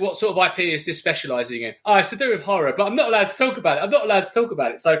 He said, what sort of IP is this specialising in? It's to do with horror, but I'm not allowed to talk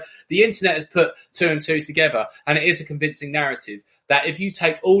about it. So the internet has put two and two together, and it is a convincing narrative that if you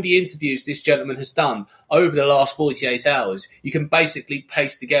take all the interviews this gentleman has done over the last 48 hours, you can basically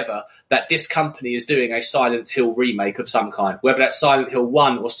paste together that this company is doing a Silent Hill remake of some kind, whether that's Silent Hill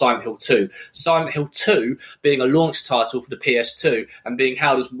 1 or Silent Hill 2. Silent Hill 2 being a launch title for the PS2 and being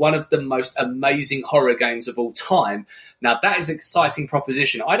hailed as one of the most amazing horror games of all time. Now, that is an exciting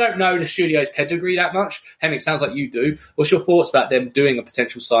proposition. I don't know the studio's pedigree that much. Henrik, sounds like you do. What's your thoughts about them doing a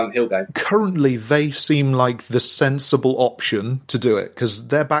potential Silent Hill game? Currently, they seem like the sensible option to do it, because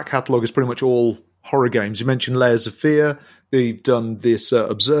their back catalogue is pretty much all horror games. You mentioned Layers of Fear. They've done this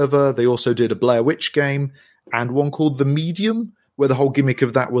Observer. They also did a Blair Witch game and one called The Medium, where the whole gimmick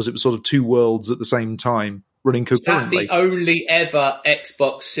of that was it was sort of two worlds at the same time running concurrently. Is that the only ever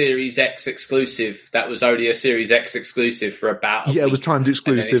Xbox Series X exclusive that was only a Series X exclusive for about a week? It was timed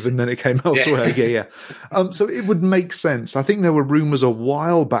exclusive and then it came elsewhere. Yeah. So it would make sense. I think there were rumours a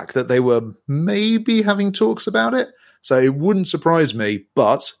while back that they were maybe having talks about it. So it wouldn't surprise me.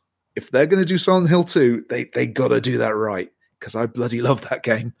 But if they're going to do Silent Hill 2, they got to do that right, because I bloody love that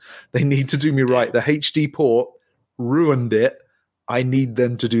game. They need to do me right. The HD port ruined it. I need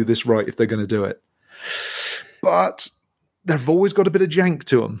them to do this right if they're going to do it. But they've always got a bit of jank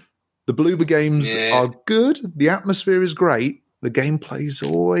to them. The Bloober games are good. The atmosphere is great. The gameplay's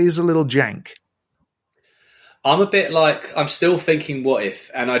always a little jank. I'm a bit like, I'm still thinking what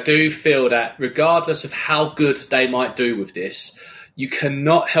if, and I do feel that regardless of how good they might do with this, you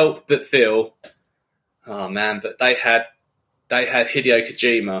cannot help but feel, oh man, but they had Hideo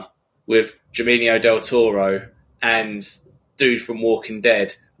Kojima with Benicio del Toro and dude from Walking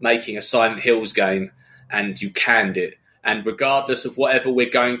Dead making a Silent Hills game, and you canned it. And regardless of whatever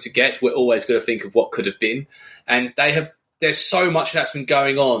we're going to get, we're always going to think of what could have been. And there's so much that's been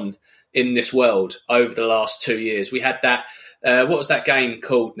going on in this world over the last 2 years. We had that, what was that game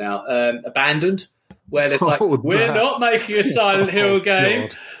called now? Abandoned, where there's like, we're not making a Silent Hill game,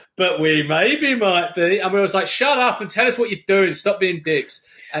 but we maybe might be. And we was like, shut up and tell us what you're doing. Stop being dicks.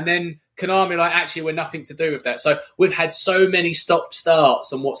 And then Konami, like, actually, we're nothing to do with that. So we've had so many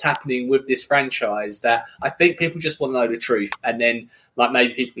stop-starts on what's happening with this franchise that I think people just want to know the truth. And then, like,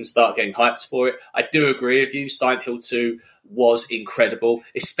 maybe people can start getting hyped for it. I do agree with you. Silent Hill 2 was incredible.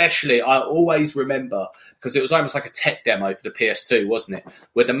 Especially, I always remember, because it was almost like a tech demo for the PS2, wasn't it?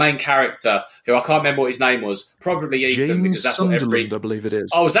 Where the main character, who I can't remember what his name was, probably Ethan, James because that's Sunderland, I believe it is.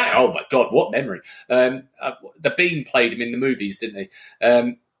 Oh, was that? Oh, my God, what memory. The Bean played him in the movies, didn't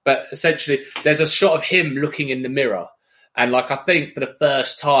he? But essentially, there's a shot of him looking in the mirror. And, like, I think for the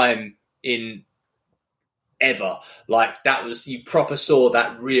first time in ever. Like, that was, you proper saw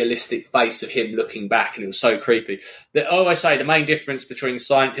that realistic face of him looking back, and it was so creepy. I always say the main difference between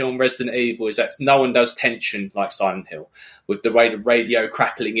Silent Hill and Resident Evil is that no one does tension like Silent Hill, with the way the radio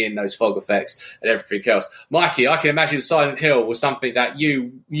crackling in, those fog effects and everything else. Mikey, I can imagine Silent Hill was something that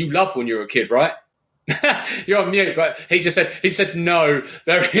you loved when you were a kid, right? You're on mute, but he said no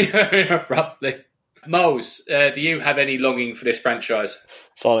very, very abruptly. Moles, do you have any longing for this franchise?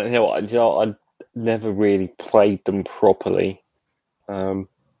 Silent Hill, I never really played them properly. Never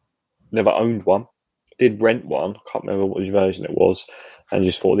owned one. Did rent one. I can't remember which version it was, and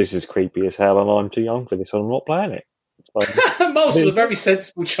just thought, this is creepy as hell, and I'm too young for this, and I'm not playing it. Moles was a very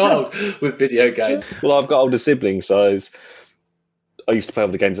sensible child with video games. Well, I've got older siblings, so I used to play all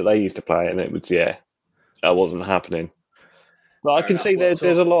the games that they used to play, and it was, that wasn't happening. But I can see there's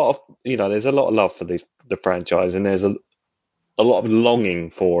a lot of there's a lot of love for the franchise, and there's a lot of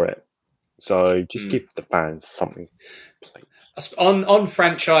longing for it. So just give the fans something, please. On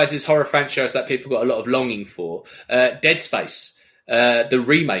franchises, horror franchises that people got a lot of longing for, Dead Space. The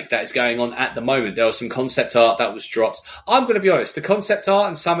remake that is going on at the moment. There was some concept art that was dropped. I'm going to be honest, the concept art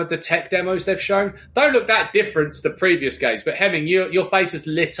and some of the tech demos they've shown don't look that different to the previous games. But Hemming, your face is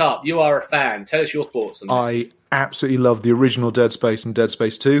lit up. You are a fan. Tell us your thoughts on this. I absolutely love the original Dead Space and Dead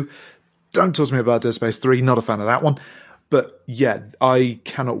Space 2. Don't talk to me about Dead Space 3. Not a fan of that one. But yeah, I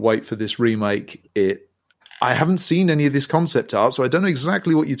cannot wait for this remake. I haven't seen any of this concept art, so I don't know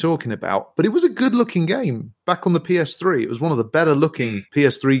exactly what you're talking about, but it was a good-looking game back on the PS3. It was one of the better-looking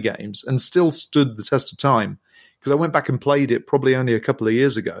PS3 games and still stood the test of time, because I went back and played it probably only a couple of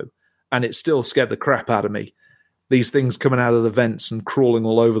years ago, and it still scared the crap out of me. These things coming out of the vents and crawling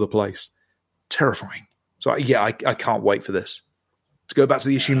all over the place. Terrifying. So, yeah, I can't wait for this. To go back to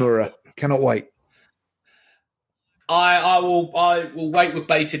the Ishimura. Cannot wait. I will wait with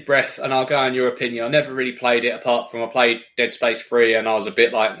bated breath, and I'll go on your opinion. I never really played it, apart from I played Dead Space 3, and I was a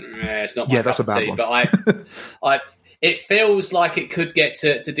bit like, it's not my that's a cup of bad tea. one. But it feels like it could get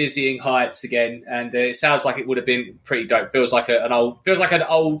to dizzying heights again, and it sounds like it would have been pretty dope. Feels like an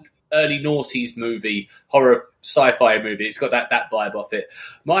old early noughties movie, horror sci-fi movie. It's got that vibe off it.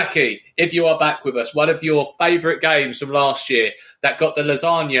 Mikey, if you are back with us, one of your favourite games from last year that got the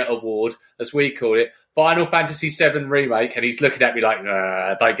Lasagna Award, as we call it, Final Fantasy VII Remake, and he's looking at me like,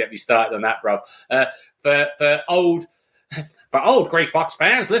 don't get me started on that, bruv. For old Grey Fox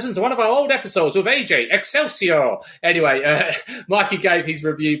fans, listen to one of our old episodes with AJ, Excelsior. Anyway, Mikey gave his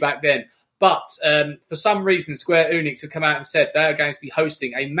review back then. But for some reason, Square Enix have come out and said they are going to be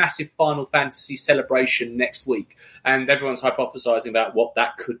hosting a massive Final Fantasy celebration next week. And everyone's hypothesizing about what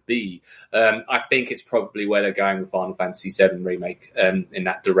that could be. I think it's probably where they're going with Final Fantasy VII Remake in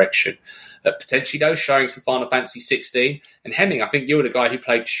that direction. Potentially, though, showing some Final Fantasy 16. And Hemming, I think you were the guy who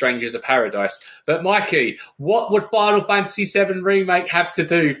played Strangers of Paradise. But Mikey, what would Final Fantasy VII Remake have to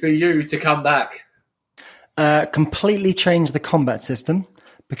do for you to come back? Completely change the combat system.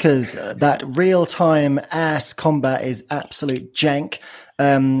 Because that real-time ass combat is absolute jank.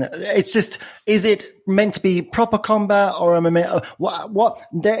 It's just, is it meant to be proper combat, or am I meant, what?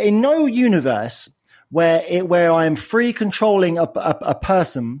 There in no universe where I am free controlling a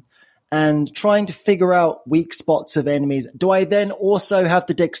person and trying to figure out weak spots of enemies, do I then also have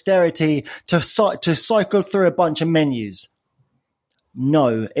the dexterity to cycle through a bunch of menus?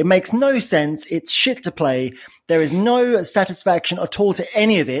 No, it makes no sense. It's shit to play. There is no satisfaction at all to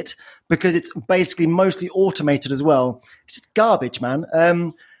any of it, because it's basically mostly automated as well. It's just garbage, man.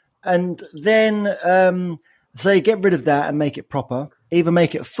 And then, so you get rid of that and make it proper. Either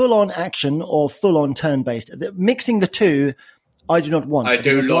make it full-on action or full-on turn-based. Mixing the two, I do not want. I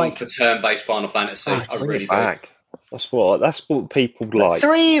do long for turn-based Final Fantasy. I really do. That's what people like.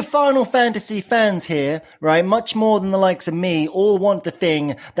 3 Final Fantasy fans here, right, much more than the likes of me, all want the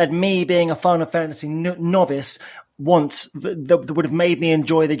thing that me, being a Final Fantasy novice, wants, that would have made me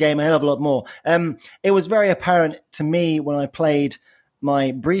enjoy the game a hell of a lot more. It was very apparent to me when I played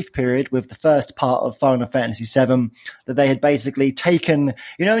my brief period with the first part of Final Fantasy VII that they had basically taken,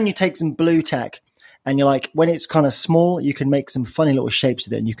 when you take some blue tack, and you're like, when it's kind of small, you can make some funny little shapes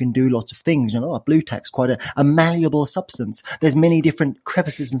with it, and you can do lots of things. Blue tack's quite a malleable substance. There's many different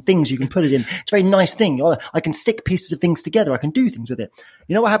crevices and things you can put it in. It's a very nice thing. I can stick pieces of things together. I can do things with it.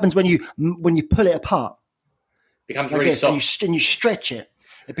 You know what happens when you pull it apart? It becomes really soft. And you stretch it.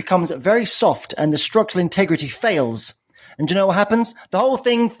 It becomes very soft, and the structural integrity fails. And do you know what happens? The whole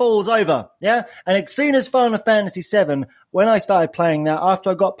thing falls over, yeah? And as soon as Final Fantasy VII, when I started playing that,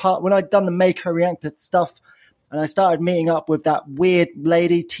 after when I'd done the Make Her Reactor stuff, and I started meeting up with that weird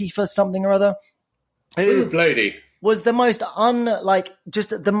lady, Tifa something or other, who lady was the most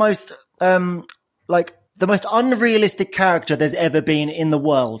the most unrealistic character there's ever been in the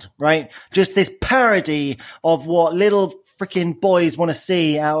world, right? Just this parody of what little freaking boys want to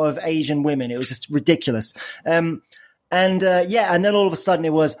see out of Asian women. It was just ridiculous. And then all of a sudden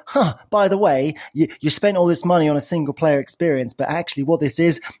it was, by the way, you spent all this money on a single player experience, but actually what this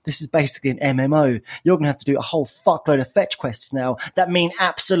is basically an MMO. You're going to have to do a whole fuckload of fetch quests now that mean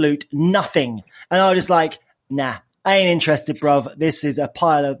absolute nothing. And I was just like, nah, I ain't interested, bruv. This is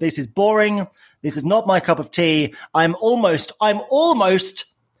this is boring. This is not my cup of tea. I'm almost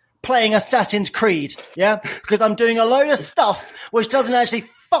playing Assassin's Creed, yeah? Because I'm doing a load of stuff which doesn't actually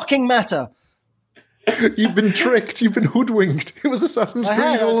fucking matter. You've been tricked. You've been hoodwinked. It was Assassin's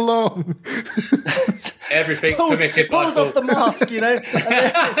Creed all along. Everything's permitted by pulls off the mask, you know?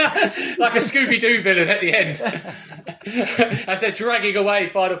 Like a Scooby-Doo villain at the end. As they're dragging away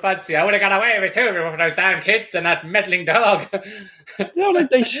Final Fantasy. I would have got away with it too with those damn kids and that meddling dog. Yeah,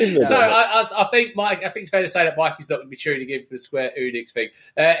 they should. So I think it's fair to say that Mikey's not going to be tuning in for the Square Enix thing.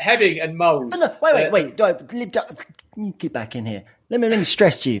 Hemming and Moles. No, wait. Get back in here. Let me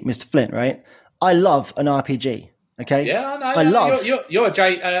stress to you, Mr. Flint, right? I love an RPG. Okay. Yeah, I know. You're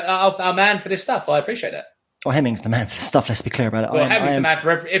a man for this stuff. I appreciate that. Well, Hemming's the man for the stuff. Let's be clear about it. Well, Hemming's the man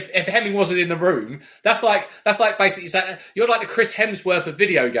for if Hemming wasn't in the room, that's like basically saying you're like the Chris Hemsworth of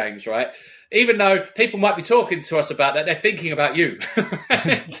video games, right? Even though people might be talking to us about that, they're thinking about you.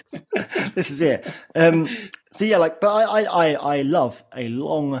 This is it. So yeah, but I love a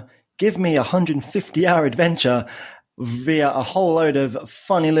long, give me 150-hour adventure via a whole load of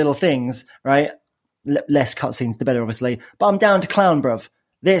funny little things, right? Less cutscenes, the better, obviously. But I'm down to clown, bruv.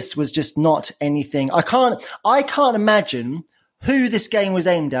 This was just not anything. I can't imagine who this game was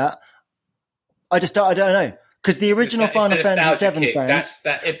aimed at. I don't know. Because the original Final Fantasy VII fans...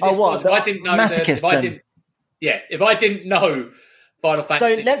 If I didn't know... Masochists, if I didn't know Final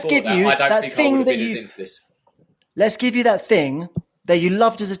Fantasy... So let's give you that thing that you... Let's give you that thing that you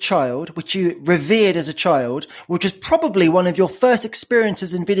loved as a child, which you revered as a child, which was probably one of your first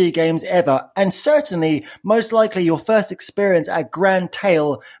experiences in video games ever, and certainly, most likely, your first experience at Grand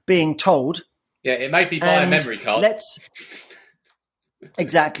Tale being told. Yeah, it may be by a memory card.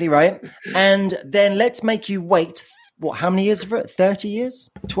 Exactly, right. And then let's make you wait, how many years for it? 30 years?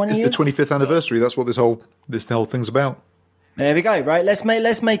 20 years? It's the 25th anniversary. That's what this whole thing's about. There we go, right? Let's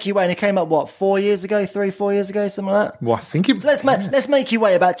make you wait. And it came up, 4 years ago, 4 years ago, something like that? Well, I think it... So let's make you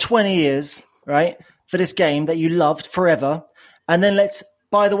wait about 20 years, right, for this game that you loved forever. And then let's,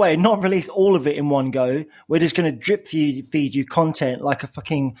 by the way, not release all of it in one go. We're just going to drip feed you content like a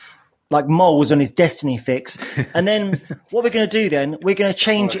fucking... like Moles on his Destiny fix. And then what we're going to do then, we're going to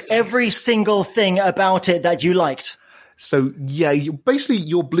change every single thing about it that you liked. So, yeah, basically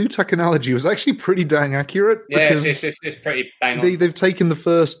your Blue Tack analogy was actually pretty dang accurate. Yeah, because it's pretty bang on. They've taken the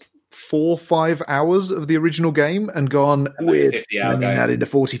first 4 or 5 hours of the original game and gone, we're blending that into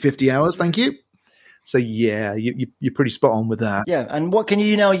 40, 50 hours, thank you. So, yeah, you're pretty spot on with that. Yeah, and what can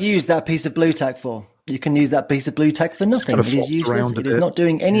you now use that piece of Blue Tack for? You can use that piece of Blue Tack for nothing. It is useless. It is not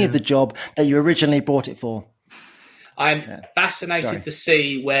doing any of the job that you originally bought it for. I'm fascinated to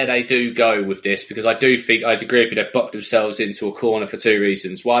see where they do go with this, because I do think I'd agree with you, they've boxed themselves into a corner for 2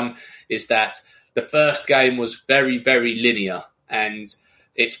 reasons. One is that the first game was very, very linear, and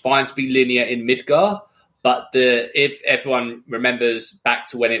it's fine to be linear in Midgar, but if everyone remembers back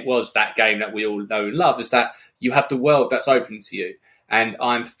to when it was that game that we all know and love, is that you have the world that's open to you. And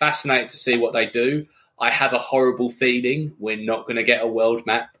I'm fascinated to see what they do. I have a horrible feeling we're not going to get a world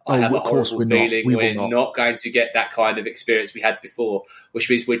map. I have a horrible feeling we're not going to get that kind of experience we had before, which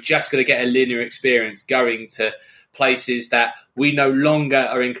means we're just going to get a linear experience going to places that we no longer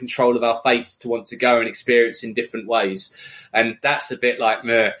are in control of our fates to want to go and experience in different ways. And that's a bit like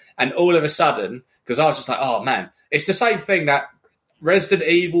meh. And all of a sudden, because I was just like, oh man, it's the same thing that Resident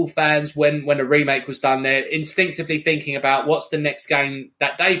Evil fans, when a remake was done, they're instinctively thinking about what's the next game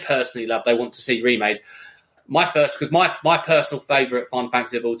that they personally love, they want to see remade. My personal favourite Final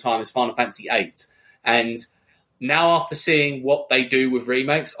Fantasy of all time is Final Fantasy VIII. And now after seeing what they do with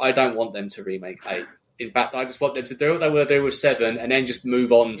remakes, I don't want them to remake 8. In fact, I just want them to do what they want to do with 7 and then just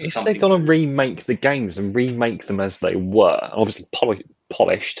move on to something. If they're going to remake the games and remake them as they were, obviously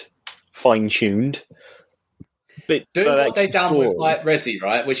polished, fine-tuned... Do what they've done with like Resi,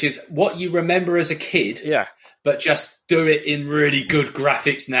 right? Which is what you remember as a kid, but just do it in really good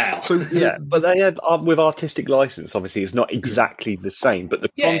graphics now. So but they had with artistic license. Obviously, it's not exactly the same, but the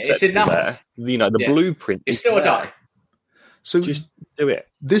concept is there. You know, the blueprint. It's still a duck. So just do it.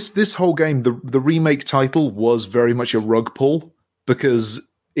 This whole game, the remake title was very much a rug pull, because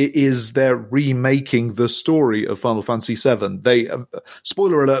It is they're remaking the story of Final Fantasy VII. They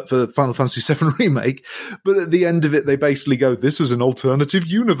spoiler alert for Final Fantasy VII remake, but at the end of it, they basically go, "This is an alternative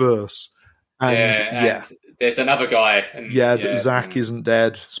universe." And there's another guy. And, Zack isn't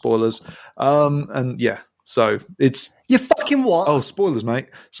dead. Spoilers. So it's You fucking what? oh, spoilers, mate.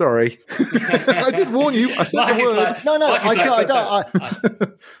 Sorry, I did warn you. I said the word. No, I don't.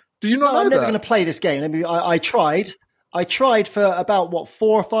 Did you not know I'm never that? going to play this game. I tried. I tried for about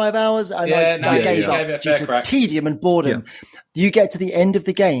 4 or 5 hours, and I gave up due to tedium and boredom. Yeah. You get to the end of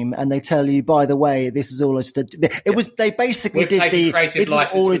the game, and they tell you, by the way, this is all they basically did it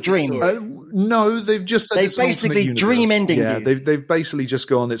was all a dream. No, they've just said they it's an basically alternate dream universe. ending. Yeah, they've basically just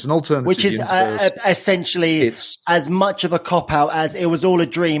gone. It's an alternative, which is universe. Essentially It's as much of a cop out as it was all a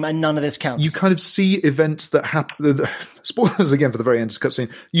dream, and none of this counts. You kind of see events that happen. Spoilers again for the very end of the cutscene.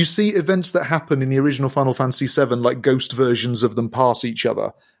 You see events that happen in the original Final Fantasy VII, like ghost versions of them pass each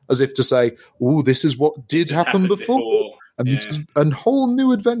other, as if to say, "Oh, this is what did happen before. And this is a whole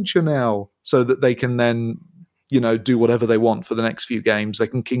new adventure now," so that they can then, do whatever they want for the next few games. They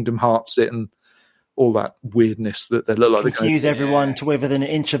can Kingdom Hearts it and all that weirdness that they look like. Confuse everyone to within an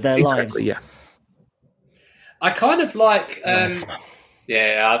inch of their lives. Yeah. I kind of like. Final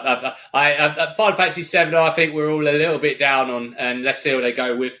Fantasy VII, I think we're all a little bit down on, and let's see how they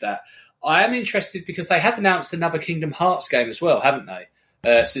go with that. I am interested because they have announced another Kingdom Hearts game as well, haven't they?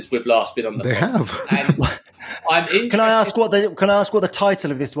 Since we've last been on the They pod. have. And I'm interested. Can I ask what the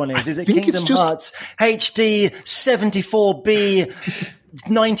title of this one is? Is it Kingdom Hearts HD 74B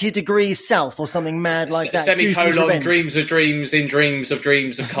 90 degrees south or something mad like that? Semicolon, dreams of dreams in dreams of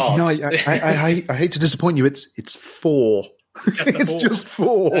dreams of cards. No, I hate to disappoint you. It's 4. Just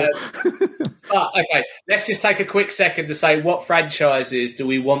 4. But okay, let's just take a quick second to say what franchises do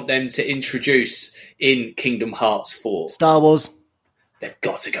we want them to introduce in Kingdom Hearts 4? Star Wars. They've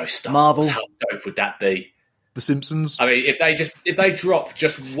got to go Star Marvel. Wars. How dope would that be? The Simpsons. I mean, if they drop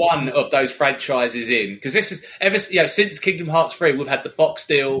just one of those franchises in, because this is since Kingdom Hearts 3, we've had the Fox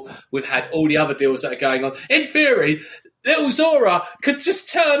deal, we've had all the other deals that are going on. In theory, little Zora could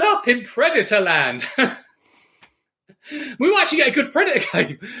just turn up in Predator Land. We might actually get a good Predator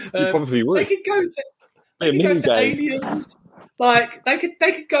game. You probably would. They could go to Aliens. Like they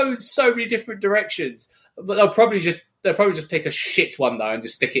could go in so many different directions. But they'll probably just pick a shit one though and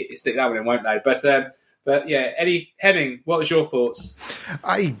just stick that one in, won't they? But yeah, Eddie Hemming, what was your thoughts?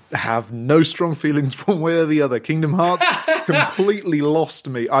 I have no strong feelings one way or the other. Kingdom Hearts completely lost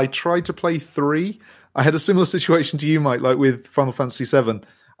me. I tried to play 3. I had a similar situation to you, Mike, like with Final Fantasy VII.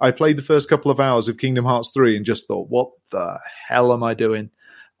 I played the first couple of hours of Kingdom Hearts 3 and just thought, what the hell am I doing?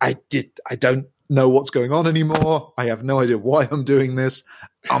 I don't know what's going on anymore. I have no idea why I'm doing this.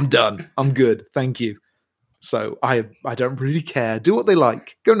 I'm done. I'm good. Thank you. So I don't really care. Do what they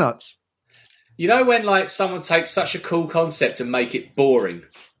like. Go nuts. You know when like someone takes such a cool concept and make it boring?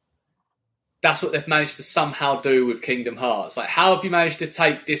 That's what they've managed to somehow do with Kingdom Hearts. Like, how have you managed to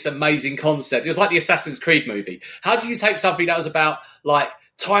take this amazing concept? It was like the Assassin's Creed movie. How did you take something that was about like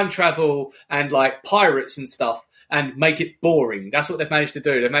time travel and like pirates and stuff and make it boring? That's what they've managed to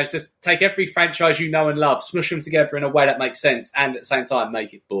do. They've managed to take every franchise you know and love, smush them together in a way that makes sense, and at the same time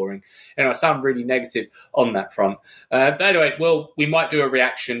make it boring. I sound really negative on that front. But anyway, we might do a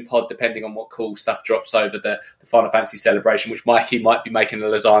reaction pod depending on what cool stuff drops over the Final Fantasy celebration, which Mikey might be making a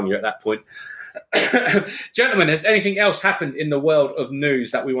lasagna at that point. Gentlemen, has anything else happened in the world of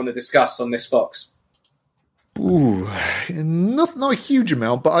news that we want to discuss on this Fox? Ooh, not a huge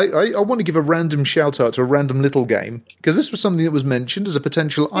amount, but I want to give a random shout out to a random little game, because this was something that was mentioned as a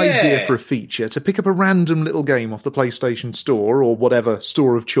potential idea for a feature, to pick up a random little game off the PlayStation Store or whatever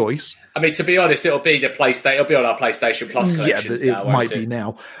store of choice. I mean, to be honest, it'll be on our PlayStation Plus collections now. It might be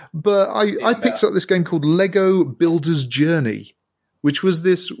now. But I picked up this game called Lego Builder's Journey, which was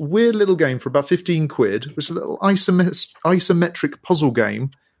this weird little game for about 15 quid. It was a little isometric puzzle game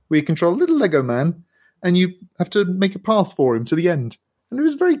where you control a little Lego man and you have to make a path for him to the end. And it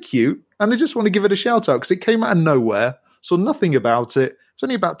was very cute. And I just want to give it a shout out because it came out of nowhere, saw nothing about it. It's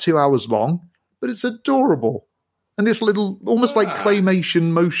only about 2 hours long, but it's adorable. And it's a little, almost like claymation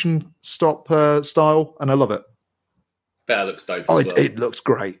motion stop style, and I love it. That looks dope as well. It looks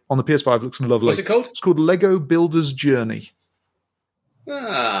great. On the PS5, it looks lovely. What's it called? It's called Lego Builder's Journey.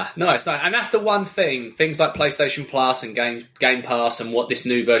 Nice. And that's the one thing, things like PlayStation Plus and Game Pass and what this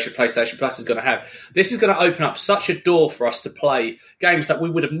new version of PlayStation Plus is going to have. This is going to open up such a door for us to play games that we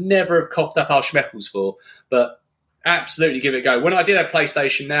would have never have coughed up our schmeckles for. But absolutely give it a go. When I did have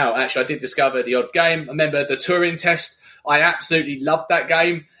PlayStation Now, actually, I did discover the odd game. I remember the Turing Test. I absolutely loved that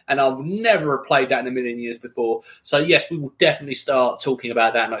game, and I would never have played that in a million years before. So yes, we will definitely start talking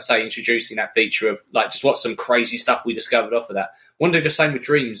about that and, like say, introducing that feature of like just what some crazy stuff we discovered off of that. I want to do the same with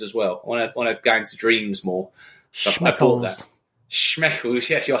Dreams as well. I want to go into Dreams more. So I bought that. Schmeckles,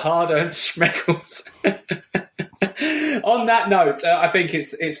 yes, your hard-earned schmeckles. On that note, I think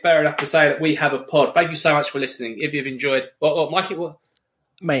it's fair enough to say that we have a pod. Thank you so much for listening. If you've enjoyed, Mikey,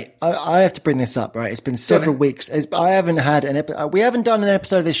 mate, I have to bring this up. Right, it's been several weeks. I haven't had we haven't done an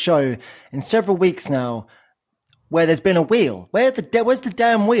episode of this show in several weeks now, where there's been a wheel. Where's the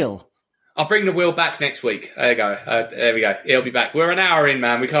damn wheel? I'll bring the wheel back next week. There you go. There we go. It'll be back. We're an hour in,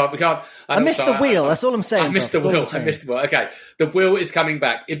 man. We can't. I missed the wheel. That's all I'm saying. I missed the wheel. Okay. The wheel is coming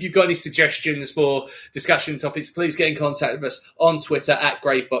back. If you've got any suggestions for discussion topics, please get in contact with us on Twitter at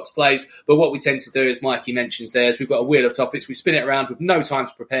GreyFoxPlays. But what we tend to do, as Mikey mentions there, is we've got a wheel of topics. We spin it around with no time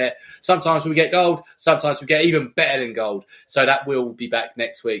to prepare. Sometimes we get gold. Sometimes we get even better than gold. So that wheel will be back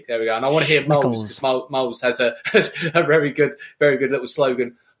next week. There we go. And I want to hear Moles, because Moles has a very good little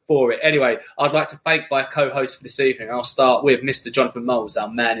slogan for it. Anyway, I'd like to thank my co-host for this evening. I'll start with Mr. Jonathan Moles, our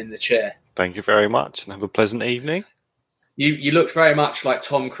man in the chair. Thank you very much, and have a pleasant evening. You looked very much like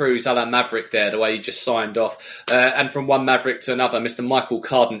Tom Cruise, a la Maverick there, the way you just signed off. And from one Maverick to another, Mr. Michael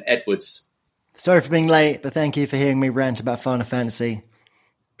Carden Edwards. Sorry for being late, but thank you for hearing me rant about Final Fantasy.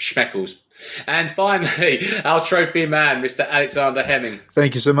 Schmeckles. And finally, our trophy man, Mr. Alexander Hemming.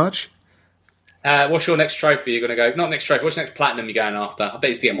 Thank you so much. What's your next trophy you're going to go? Not next trophy. What's the next platinum you're going after? I bet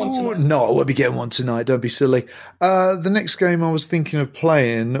he's getting one tonight. No, I won't be getting one tonight. Don't be silly. The next game I was thinking of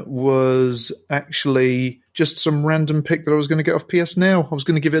playing was actually just some random pick that I was going to get off PS Now. I was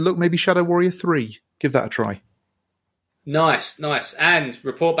going to give it a look. Maybe Shadow Warrior 3. Give that a try. Nice. And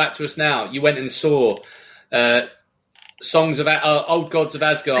report back to us now. You went and saw songs of Old Gods of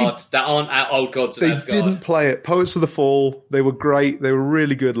Asgard that aren't our Old Gods of Asgard. They didn't play it. Poets of the Fall, they were great. They were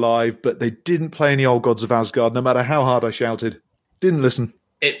really good live, but they didn't play any Old Gods of Asgard, no matter how hard I shouted. Didn't listen.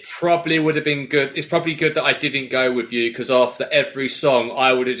 It probably would have been good. It's probably good that I didn't go with you, because after every song,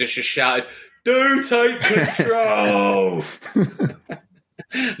 I would have just shouted, "Do take control!"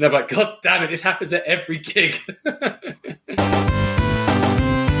 And I'm like, God damn it, this happens at every gig.